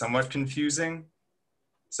or somewhat confusing.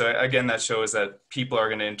 So again, that shows that people are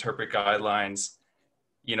going to interpret guidelines,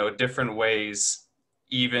 different ways,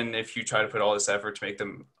 even if you try to put all this effort to make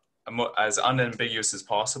them as unambiguous as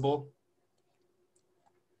possible.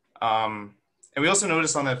 And we also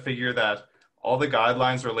noticed on that figure that all the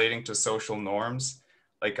guidelines relating to social norms,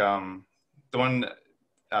 like the one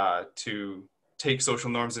to take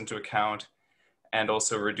social norms into account and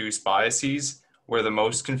also reduce biases, were the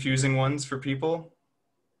most confusing ones for people.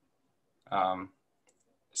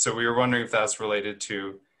 So we were wondering if that's related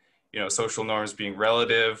to, social norms being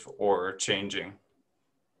relative or changing.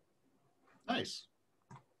 Nice.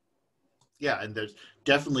 Yeah, and there's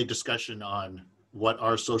definitely discussion on what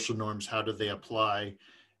are social norms, how do they apply,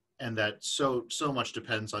 and that so much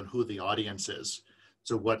depends on who the audience is.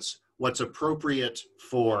 So what's appropriate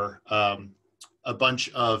for a bunch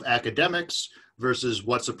of academics versus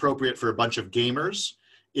what's appropriate for a bunch of gamers,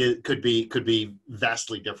 it could be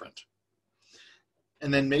vastly different.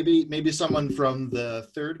 And then maybe someone from the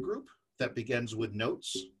third group that begins with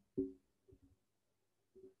notes.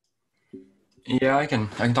 Yeah, I can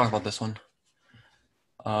talk about this one.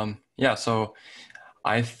 Yeah, so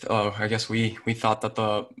I guess we thought that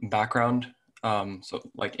the background, so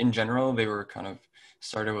like in general, they were kind of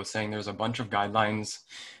started with saying there's a bunch of guidelines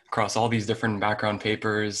across all these different background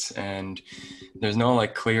papers, and there's no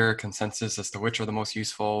like clear consensus as to which are the most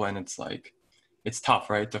useful, and it's tough,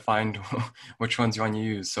 right, to find which ones you want to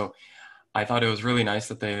use. So I thought it was really nice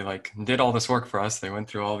that they like did all this work for us. They went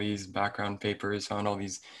through all these background papers, found all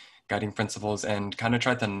these guiding principles, and kind of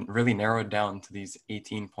tried to really narrow it down to these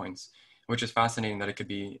 18 points, which is fascinating that it could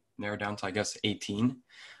be narrowed down to, I guess, 18,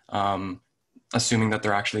 assuming that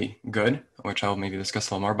they're actually good, which I'll maybe discuss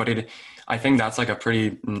a little more. But I think that's like a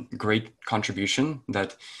pretty great contribution,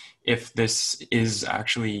 that if this is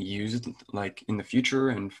actually used like in the future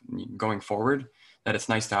and going forward, that it's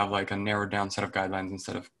nice to have like a narrowed down set of guidelines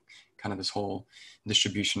instead of kind of this whole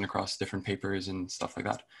distribution across different papers and stuff like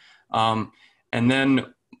that. And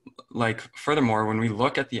then like furthermore, when we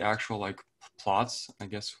look at the actual like plots, I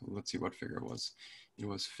guess, let's see what figure it was. It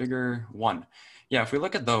was figure 1. Yeah, if we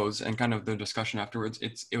look at those and kind of the discussion afterwards,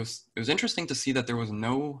 it was interesting to see that there was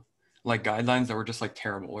no like guidelines that were just like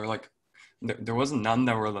terrible, or like there wasn't none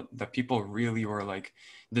that were that people really were like,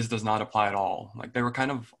 this does not apply at all. Like they were kind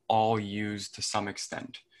of all used to some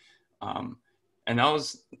extent. And that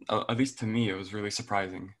was, at least to me, it was really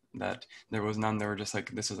surprising that there was none that were just like,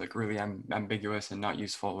 this is like really ambiguous and not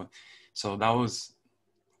useful. So that was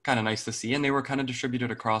kind of nice to see. And they were kind of distributed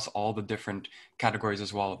across all the different categories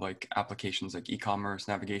as well, of like applications like e-commerce,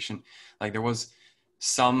 navigation. Like there was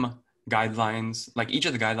some guidelines, like each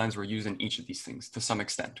of the guidelines were used in each of these things to some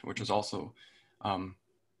extent, which was also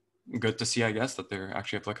good to see, I guess, that they're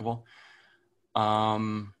actually applicable.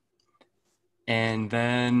 And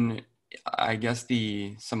then I guess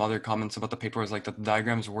some other comments about the paper was like that the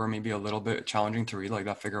diagrams were maybe a little bit challenging to read. Like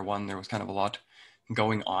that figure 1, there was kind of a lot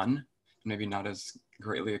going on, maybe not as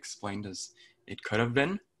greatly explained as it could have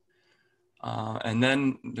been. And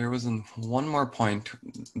then there was one more point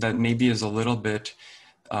that maybe is a little bit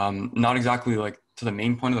not exactly like to the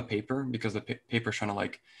main point of the paper, because the paper is trying to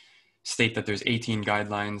like state that there's 18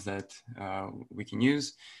 guidelines that we can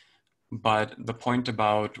use. But the point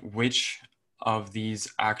about which of these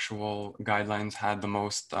actual guidelines had the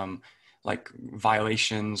most like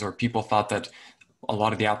violations, or people thought that a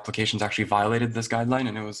lot of the applications actually violated this guideline,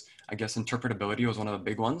 and it was, I guess, interpretability was one of the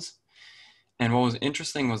big ones. And what was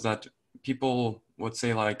interesting was that people would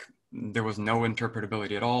say like there was no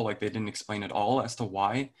interpretability at all, like they didn't explain at all as to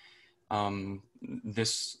why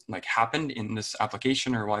this like happened in this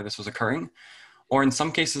application or why this was occurring. Or in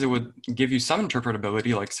some cases it would give you some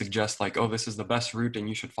interpretability, like suggest like, oh, this is the best route and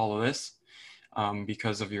you should follow this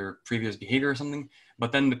because of your previous behavior or something.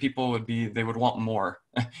 But then the people they would want more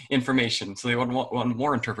information. So they would want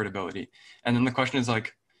more interpretability. And then the question is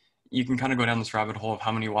like, you can kind of go down this rabbit hole of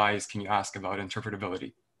how many whys can you ask about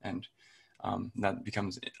interpretability? And that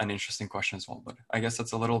becomes an interesting question as well. But I guess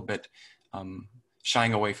that's a little bit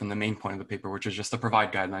shying away from the main point of the paper, which is just to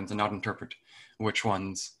provide guidelines and not interpret which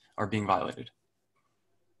ones are being violated.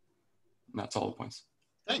 And that's all the points.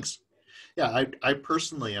 Thanks. Yeah, I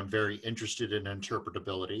personally am very interested in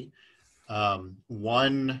interpretability.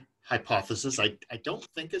 One hypothesis I don't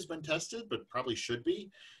think has been tested, but probably should be,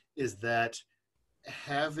 is that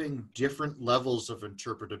having different levels of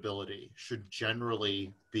interpretability should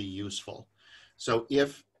generally be useful. So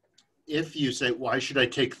if you say, why should I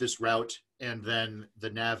take this route? And then the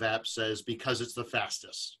nav app says, because it's the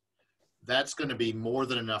fastest. That's going to be more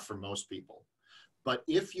than enough for most people. But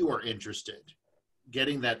if you are interested,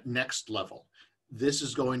 getting that next level, this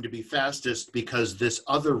is going to be fastest because this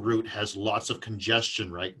other route has lots of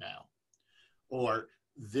congestion right now. Or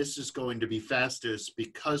this is going to be fastest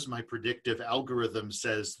because my predictive algorithm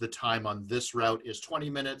says the time on this route is 20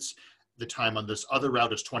 minutes, the time on this other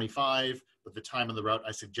route is 25, but the time on the route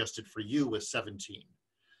I suggested for you was 17.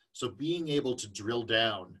 So being able to drill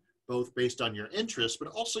down both based on your interest, but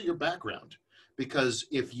also your background. Because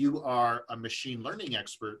if you are a machine learning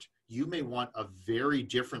expert, you may want a very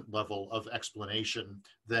different level of explanation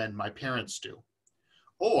than my parents do.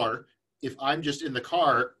 Or if I'm just in the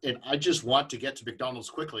car and I just want to get to McDonald's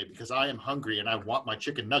quickly because I am hungry and I want my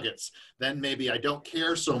chicken nuggets, then maybe I don't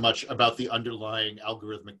care so much about the underlying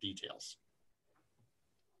algorithmic details.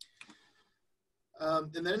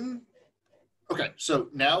 And then, okay, so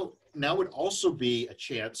now would also be a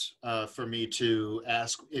chance for me to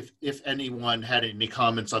ask if anyone had any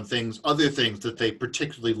comments on other things that they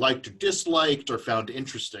particularly liked or disliked or found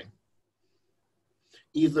interesting,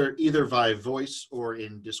 either via voice or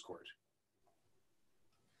in Discord.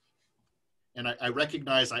 And I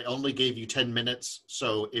recognize I only gave you 10 minutes,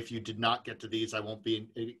 so if you did not get to these, I won't be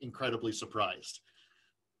incredibly surprised.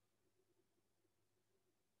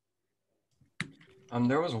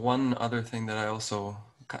 There was one other thing that I also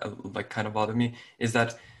kind of bothered me, is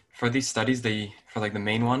that for these studies, for like the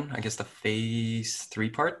main one, I guess the phase 3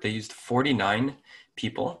 part, they used 49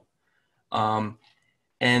 people.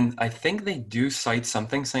 And I think they do cite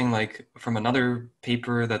something saying like from another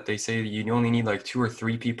paper that they say you only need like 2 or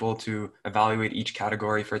 3 people to evaluate each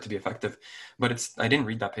category for it to be effective. But I didn't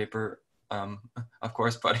read that paper, of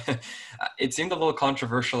course, but it seemed a little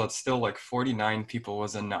controversial that still like 49 people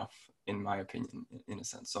was enough, in my opinion, in a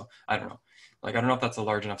sense. So I don't know. Like, I don't know if that's a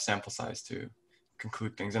large enough sample size to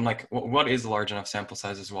conclude things. And like, what is a large enough sample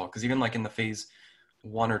size as well? Because even like in the phase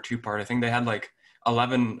 1 or 2 part, I think they had like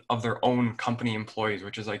 11 of their own company employees,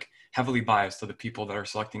 which is like heavily biased to the people that are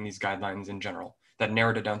selecting these guidelines in general, that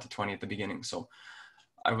narrowed it down to 20 at the beginning. So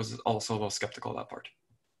I was also a little skeptical of that part.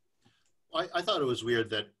 I thought it was weird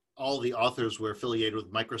that all the authors were affiliated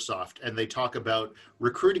with Microsoft and they talk about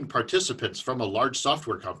recruiting participants from a large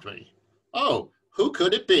software company. Oh, who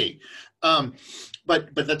could it be?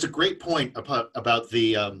 But that's a great point about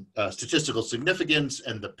the statistical significance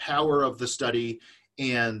and the power of the study,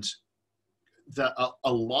 and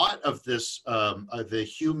a lot of this the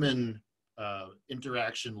human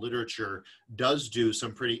interaction literature does do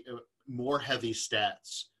some pretty more heavy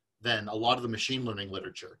stats than a lot of the machine learning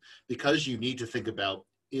literature, because you need to think about,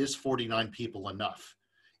 is 49 people enough?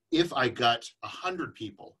 If I got 100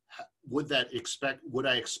 people, would I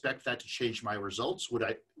expect that to change my results? Would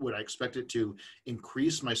I expect it to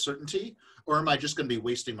increase my certainty, or am I just going to be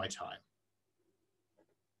wasting my time?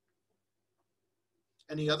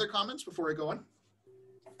 Any other comments before I go on?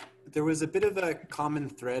 There was a bit of a common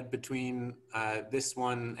thread between this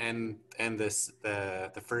one and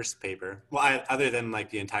the first paper. Well, other than like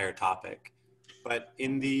the entire topic, but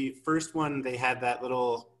in the first one they had that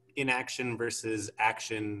little inaction versus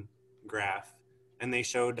action graph, and they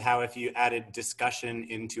showed how if you added discussion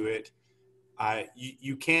into it,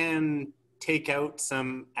 you can take out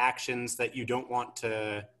some actions that you don't want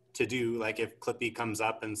to do. Like if Clippy comes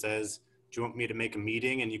up and says, "Do you want me to make a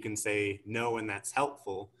meeting?" and you can say no, and that's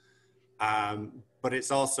helpful. But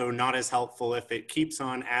it's also not as helpful if it keeps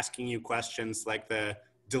on asking you questions like the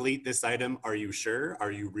delete this item, are you sure?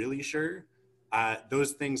 Are you really sure?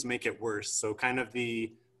 Those things make it worse. So kind of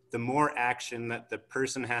the more action that the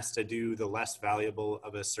person has to do, the less valuable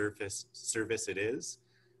of a service it is.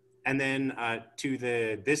 And then to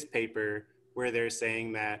this paper where they're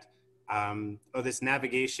saying that, this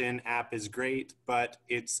navigation app is great, but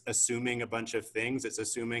it's assuming a bunch of things. It's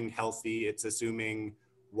assuming healthy, it's assuming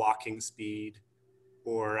walking speed,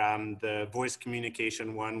 or the voice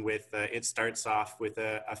communication one with it starts off with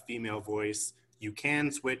a female voice. You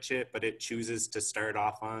can switch it, but it chooses to start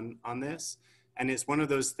off on this. And it's one of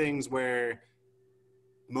those things where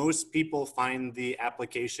most people find the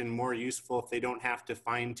application more useful if they don't have to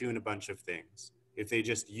fine tune a bunch of things. If they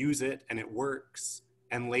just use it and it works,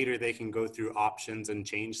 and later they can go through options and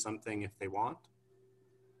change something if they want.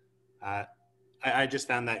 I just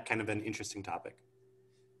found that kind of an interesting topic.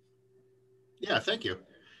 Yeah, thank you.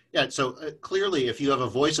 Yeah, so clearly if you have a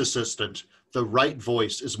voice assistant, the right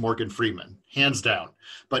voice is Morgan Freeman, hands down.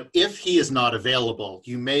 But if he is not available,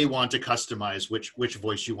 you may want to customize which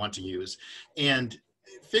voice you want to use. And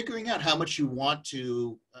figuring out how much you want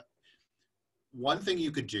to, one thing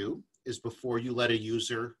you could do is before you let a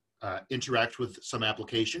user interact with some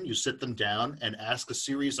application, you sit them down and ask a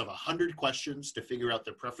series of 100 questions to figure out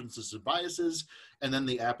their preferences and biases, and then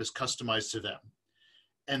the app is customized to them.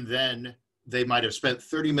 And then they might have spent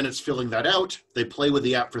 30 minutes filling that out. They play with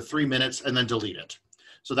the app for 3 minutes and then delete it.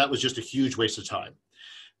 So that was just a huge waste of time.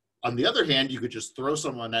 On the other hand, you could just throw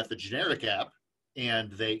someone at the generic app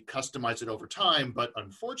and they customize it over time, but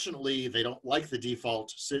unfortunately they don't like the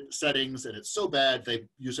default settings and it's so bad they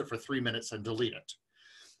use it for 3 minutes and delete it.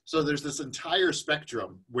 So there's this entire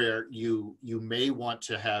spectrum where you may want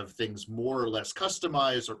to have things more or less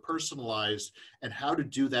customized or personalized, and how to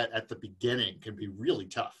do that at the beginning can be really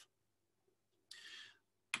tough.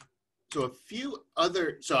 So a few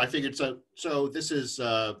other, so I figured, so this is,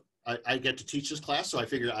 I get to teach this class, so I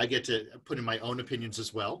figured I get to put in my own opinions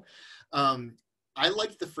as well. I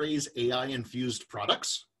liked the phrase AI-infused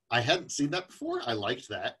products. I hadn't seen that before. I liked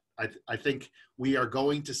that. I think we are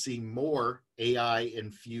going to see more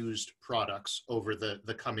AI-infused products over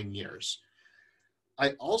the coming years.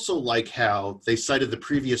 I also like how they cited the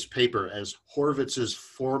previous paper as Horvitz's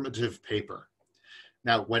formative paper.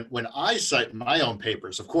 Now, when I cite my own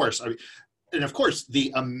papers, of course,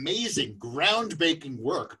 the amazing groundbreaking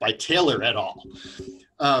work by Taylor et al.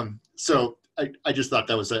 So I just thought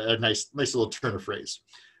that was a nice little turn of phrase.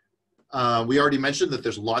 We already mentioned that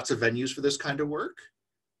there's lots of venues for this kind of work.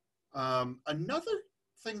 Another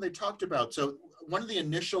thing they talked about, so one of the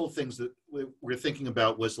initial things that we're thinking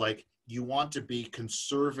about was like, you want to be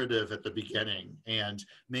conservative at the beginning and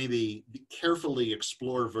maybe carefully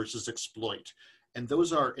explore versus exploit. And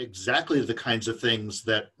those are exactly the kinds of things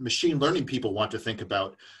that machine learning people want to think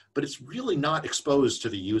about, but it's really not exposed to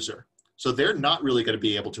the user. So they're not really going to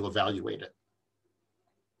be able to evaluate it.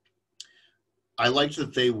 I liked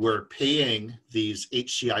that they were paying these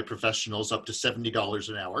HCI professionals up to $70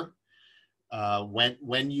 an hour.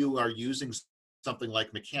 When you are using something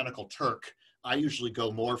like Mechanical Turk, I usually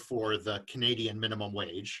go more for the Canadian minimum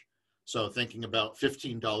wage. So thinking about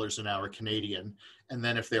 $15 an hour Canadian, and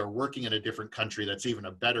then if they're working in a different country, that's even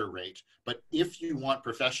a better rate. But if you want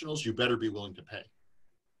professionals, you better be willing to pay.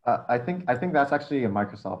 I think that's actually a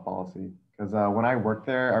Microsoft policy, Because when I worked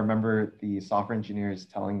there, I remember the software engineers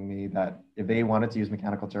telling me that if they wanted to use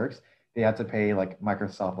Mechanical Turks, they had to pay like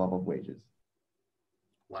Microsoft level wages.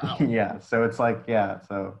 Wow. Yeah, so it's like, yeah,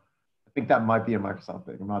 so I think that might be a Microsoft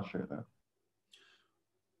thing. I'm not sure though.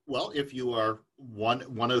 Well, if you are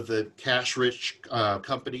one of the cash-rich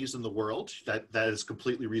companies in the world, that is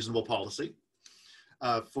completely reasonable policy.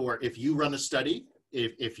 For if you run a study,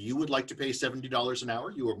 if you would like to pay $70 an hour,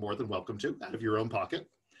 you are more than welcome to out of your own pocket.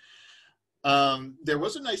 There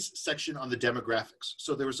was a nice section on the demographics.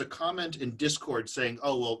 So there was a comment in Discord saying,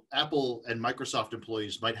 oh, well, Apple and Microsoft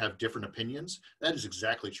employees might have different opinions. That is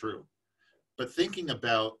exactly true. But thinking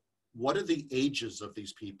about what are the ages of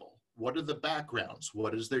these people? What are the backgrounds?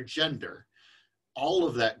 What is their gender? All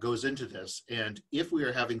of that goes into this. And if we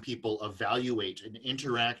are having people evaluate and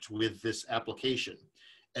interact with this application,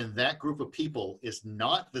 and that group of people is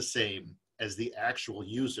not the same as the actual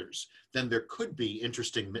users, then there could be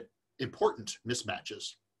important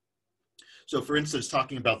mismatches. So for instance,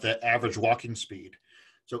 talking about the average walking speed.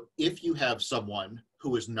 So if you have someone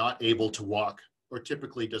who is not able to walk or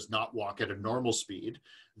typically does not walk at a normal speed,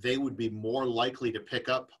 they would be more likely to pick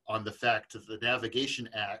up on the fact that the navigation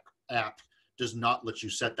app does not let you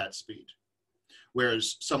set that speed.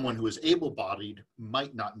 Whereas someone who is able-bodied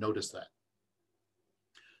might not notice that.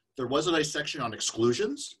 There was a nice section on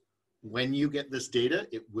exclusions. When you get this data,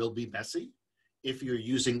 it will be messy. If you're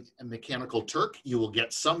using a Mechanical Turk, you will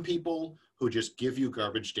get some people who just give you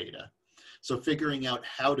garbage data. So figuring out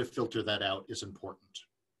how to filter that out is important.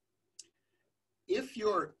 If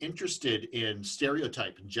you're interested in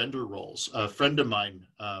stereotype and gender roles, a friend of mine,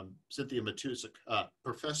 Cynthia Matusik,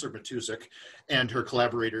 Professor Matusik, and her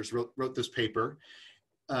collaborators wrote this paper,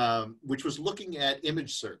 which was looking at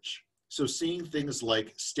image search. So seeing things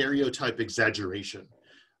like stereotype exaggeration.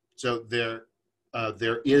 So there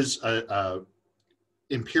is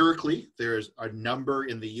empirically, there's a number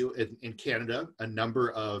in Canada, a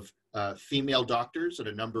number of female doctors and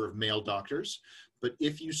a number of male doctors. But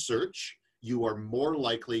if you search, you are more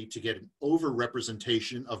likely to get an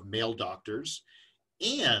overrepresentation of male doctors.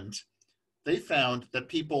 And they found that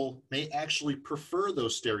people may actually prefer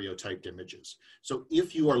those stereotyped images. So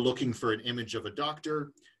if you are looking for an image of a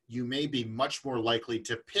doctor, you may be much more likely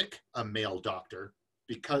to pick a male doctor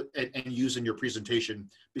and use in your presentation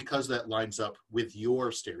because that lines up with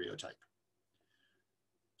your stereotype.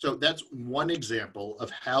 So that's one example of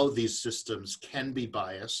how these systems can be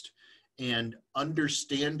biased, and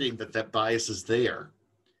understanding that that bias is there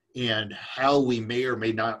and how we may or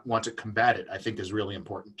may not want to combat it, I think is really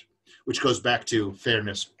important, which goes back to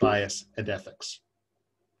fairness, bias, and ethics.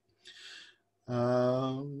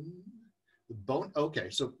 Okay,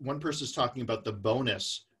 so one person is talking about the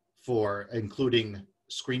bonus for including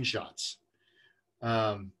screenshots.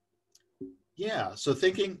 Yeah, so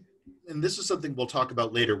thinking, and this is something we'll talk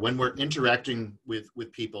about later, when we're interacting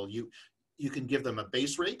with people, you can give them a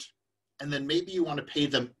base rate, and then maybe you want to pay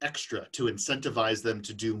them extra to incentivize them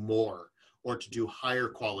to do more or to do higher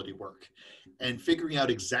quality work. And figuring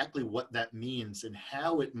out exactly what that means and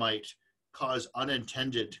how it might cause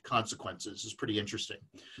unintended consequences is pretty interesting.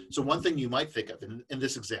 So one thing you might think of in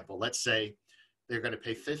this example, let's say they're going to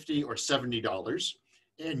pay $50 or $70,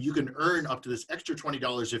 and you can earn up to this extra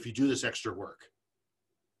 $20 if you do this extra work.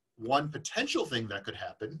 One potential thing that could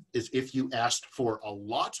happen is if you asked for a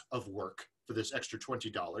lot of work for this extra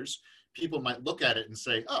 $20, people might look at it and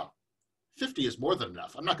say, oh, 50 is more than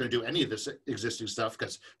enough. I'm not going to do any of this existing stuff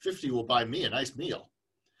because 50 will buy me a nice meal.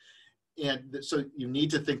 And so you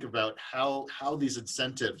need to think about how these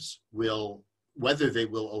incentives whether they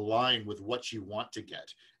will align with what you want to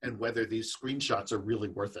get and whether these screenshots are really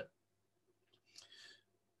worth it.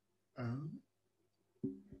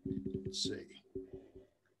 Let's see.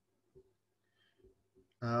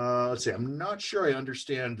 Let's see. I'm not sure I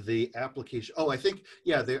understand the application. Oh, I think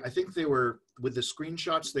they were with the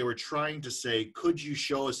screenshots. They were trying to say, could you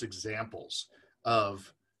show us examples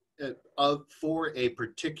of for a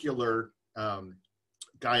particular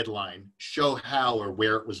guideline, show how or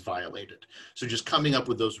where it was violated. So just coming up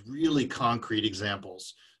with those really concrete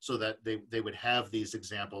examples so that they would have these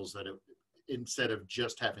examples instead of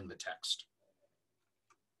just having the text.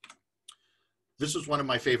 This was one of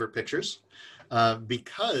my favorite pictures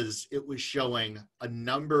because it was showing a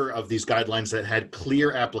number of these guidelines that had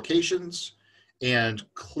clear applications and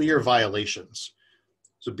clear violations.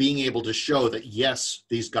 So being able to show that, yes,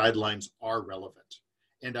 these guidelines are relevant.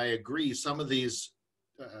 And I agree, some of these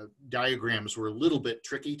diagrams were a little bit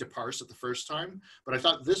tricky to parse at the first time, but I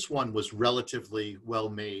thought this one was relatively well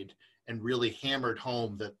made and really hammered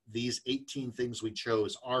home that these 18 things we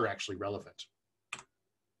chose are actually relevant.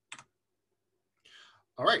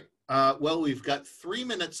 All right, Well, we've got 3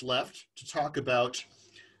 minutes left to talk about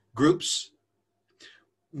groups.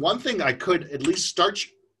 One thing I could at least start,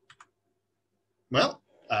 well,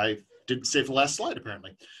 I didn't save the last slide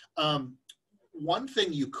apparently. One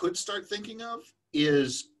thing you could start thinking of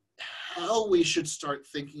is how we should start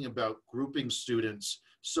thinking about grouping students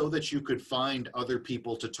so that you could find other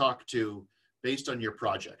people to talk to based on your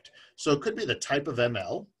project. So it could be the type of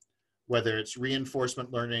ML, whether it's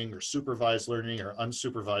reinforcement learning or supervised learning or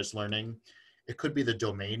unsupervised learning. It could be the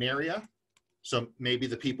domain area. So maybe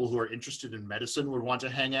the people who are interested in medicine would want to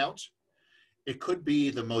hang out. It could be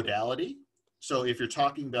the modality. So if you're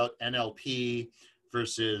talking about NLP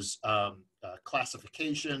versus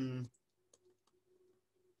classification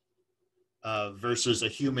versus a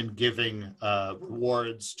human giving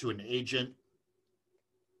rewards to an agent.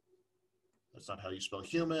 That's not how you spell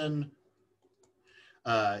human.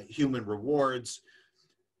 Human rewards.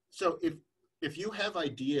 So if you have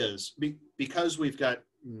ideas, because we've got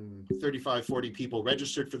 35, 40 people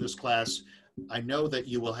registered for this class, I know that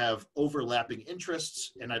you will have overlapping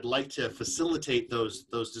interests, and I'd like to facilitate those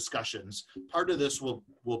discussions. Part of this will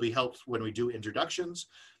be helped when we do introductions,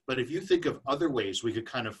 but if you think of other ways we could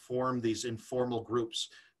kind of form these informal groups,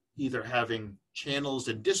 either having channels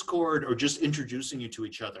in Discord or just introducing you to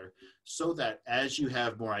each other, so that as you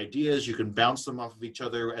have more ideas, you can bounce them off of each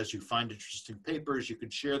other. As you find interesting papers, you can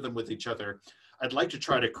share them with each other. I'd like to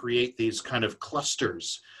try to create these kind of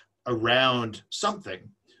clusters around something,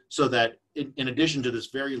 so that in addition to this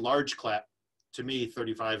very large class, to me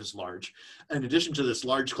 35 is large, in addition to this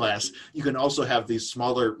large class, you can also have these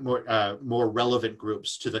smaller, more relevant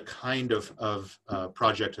groups to the kind of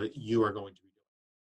project that you are going to be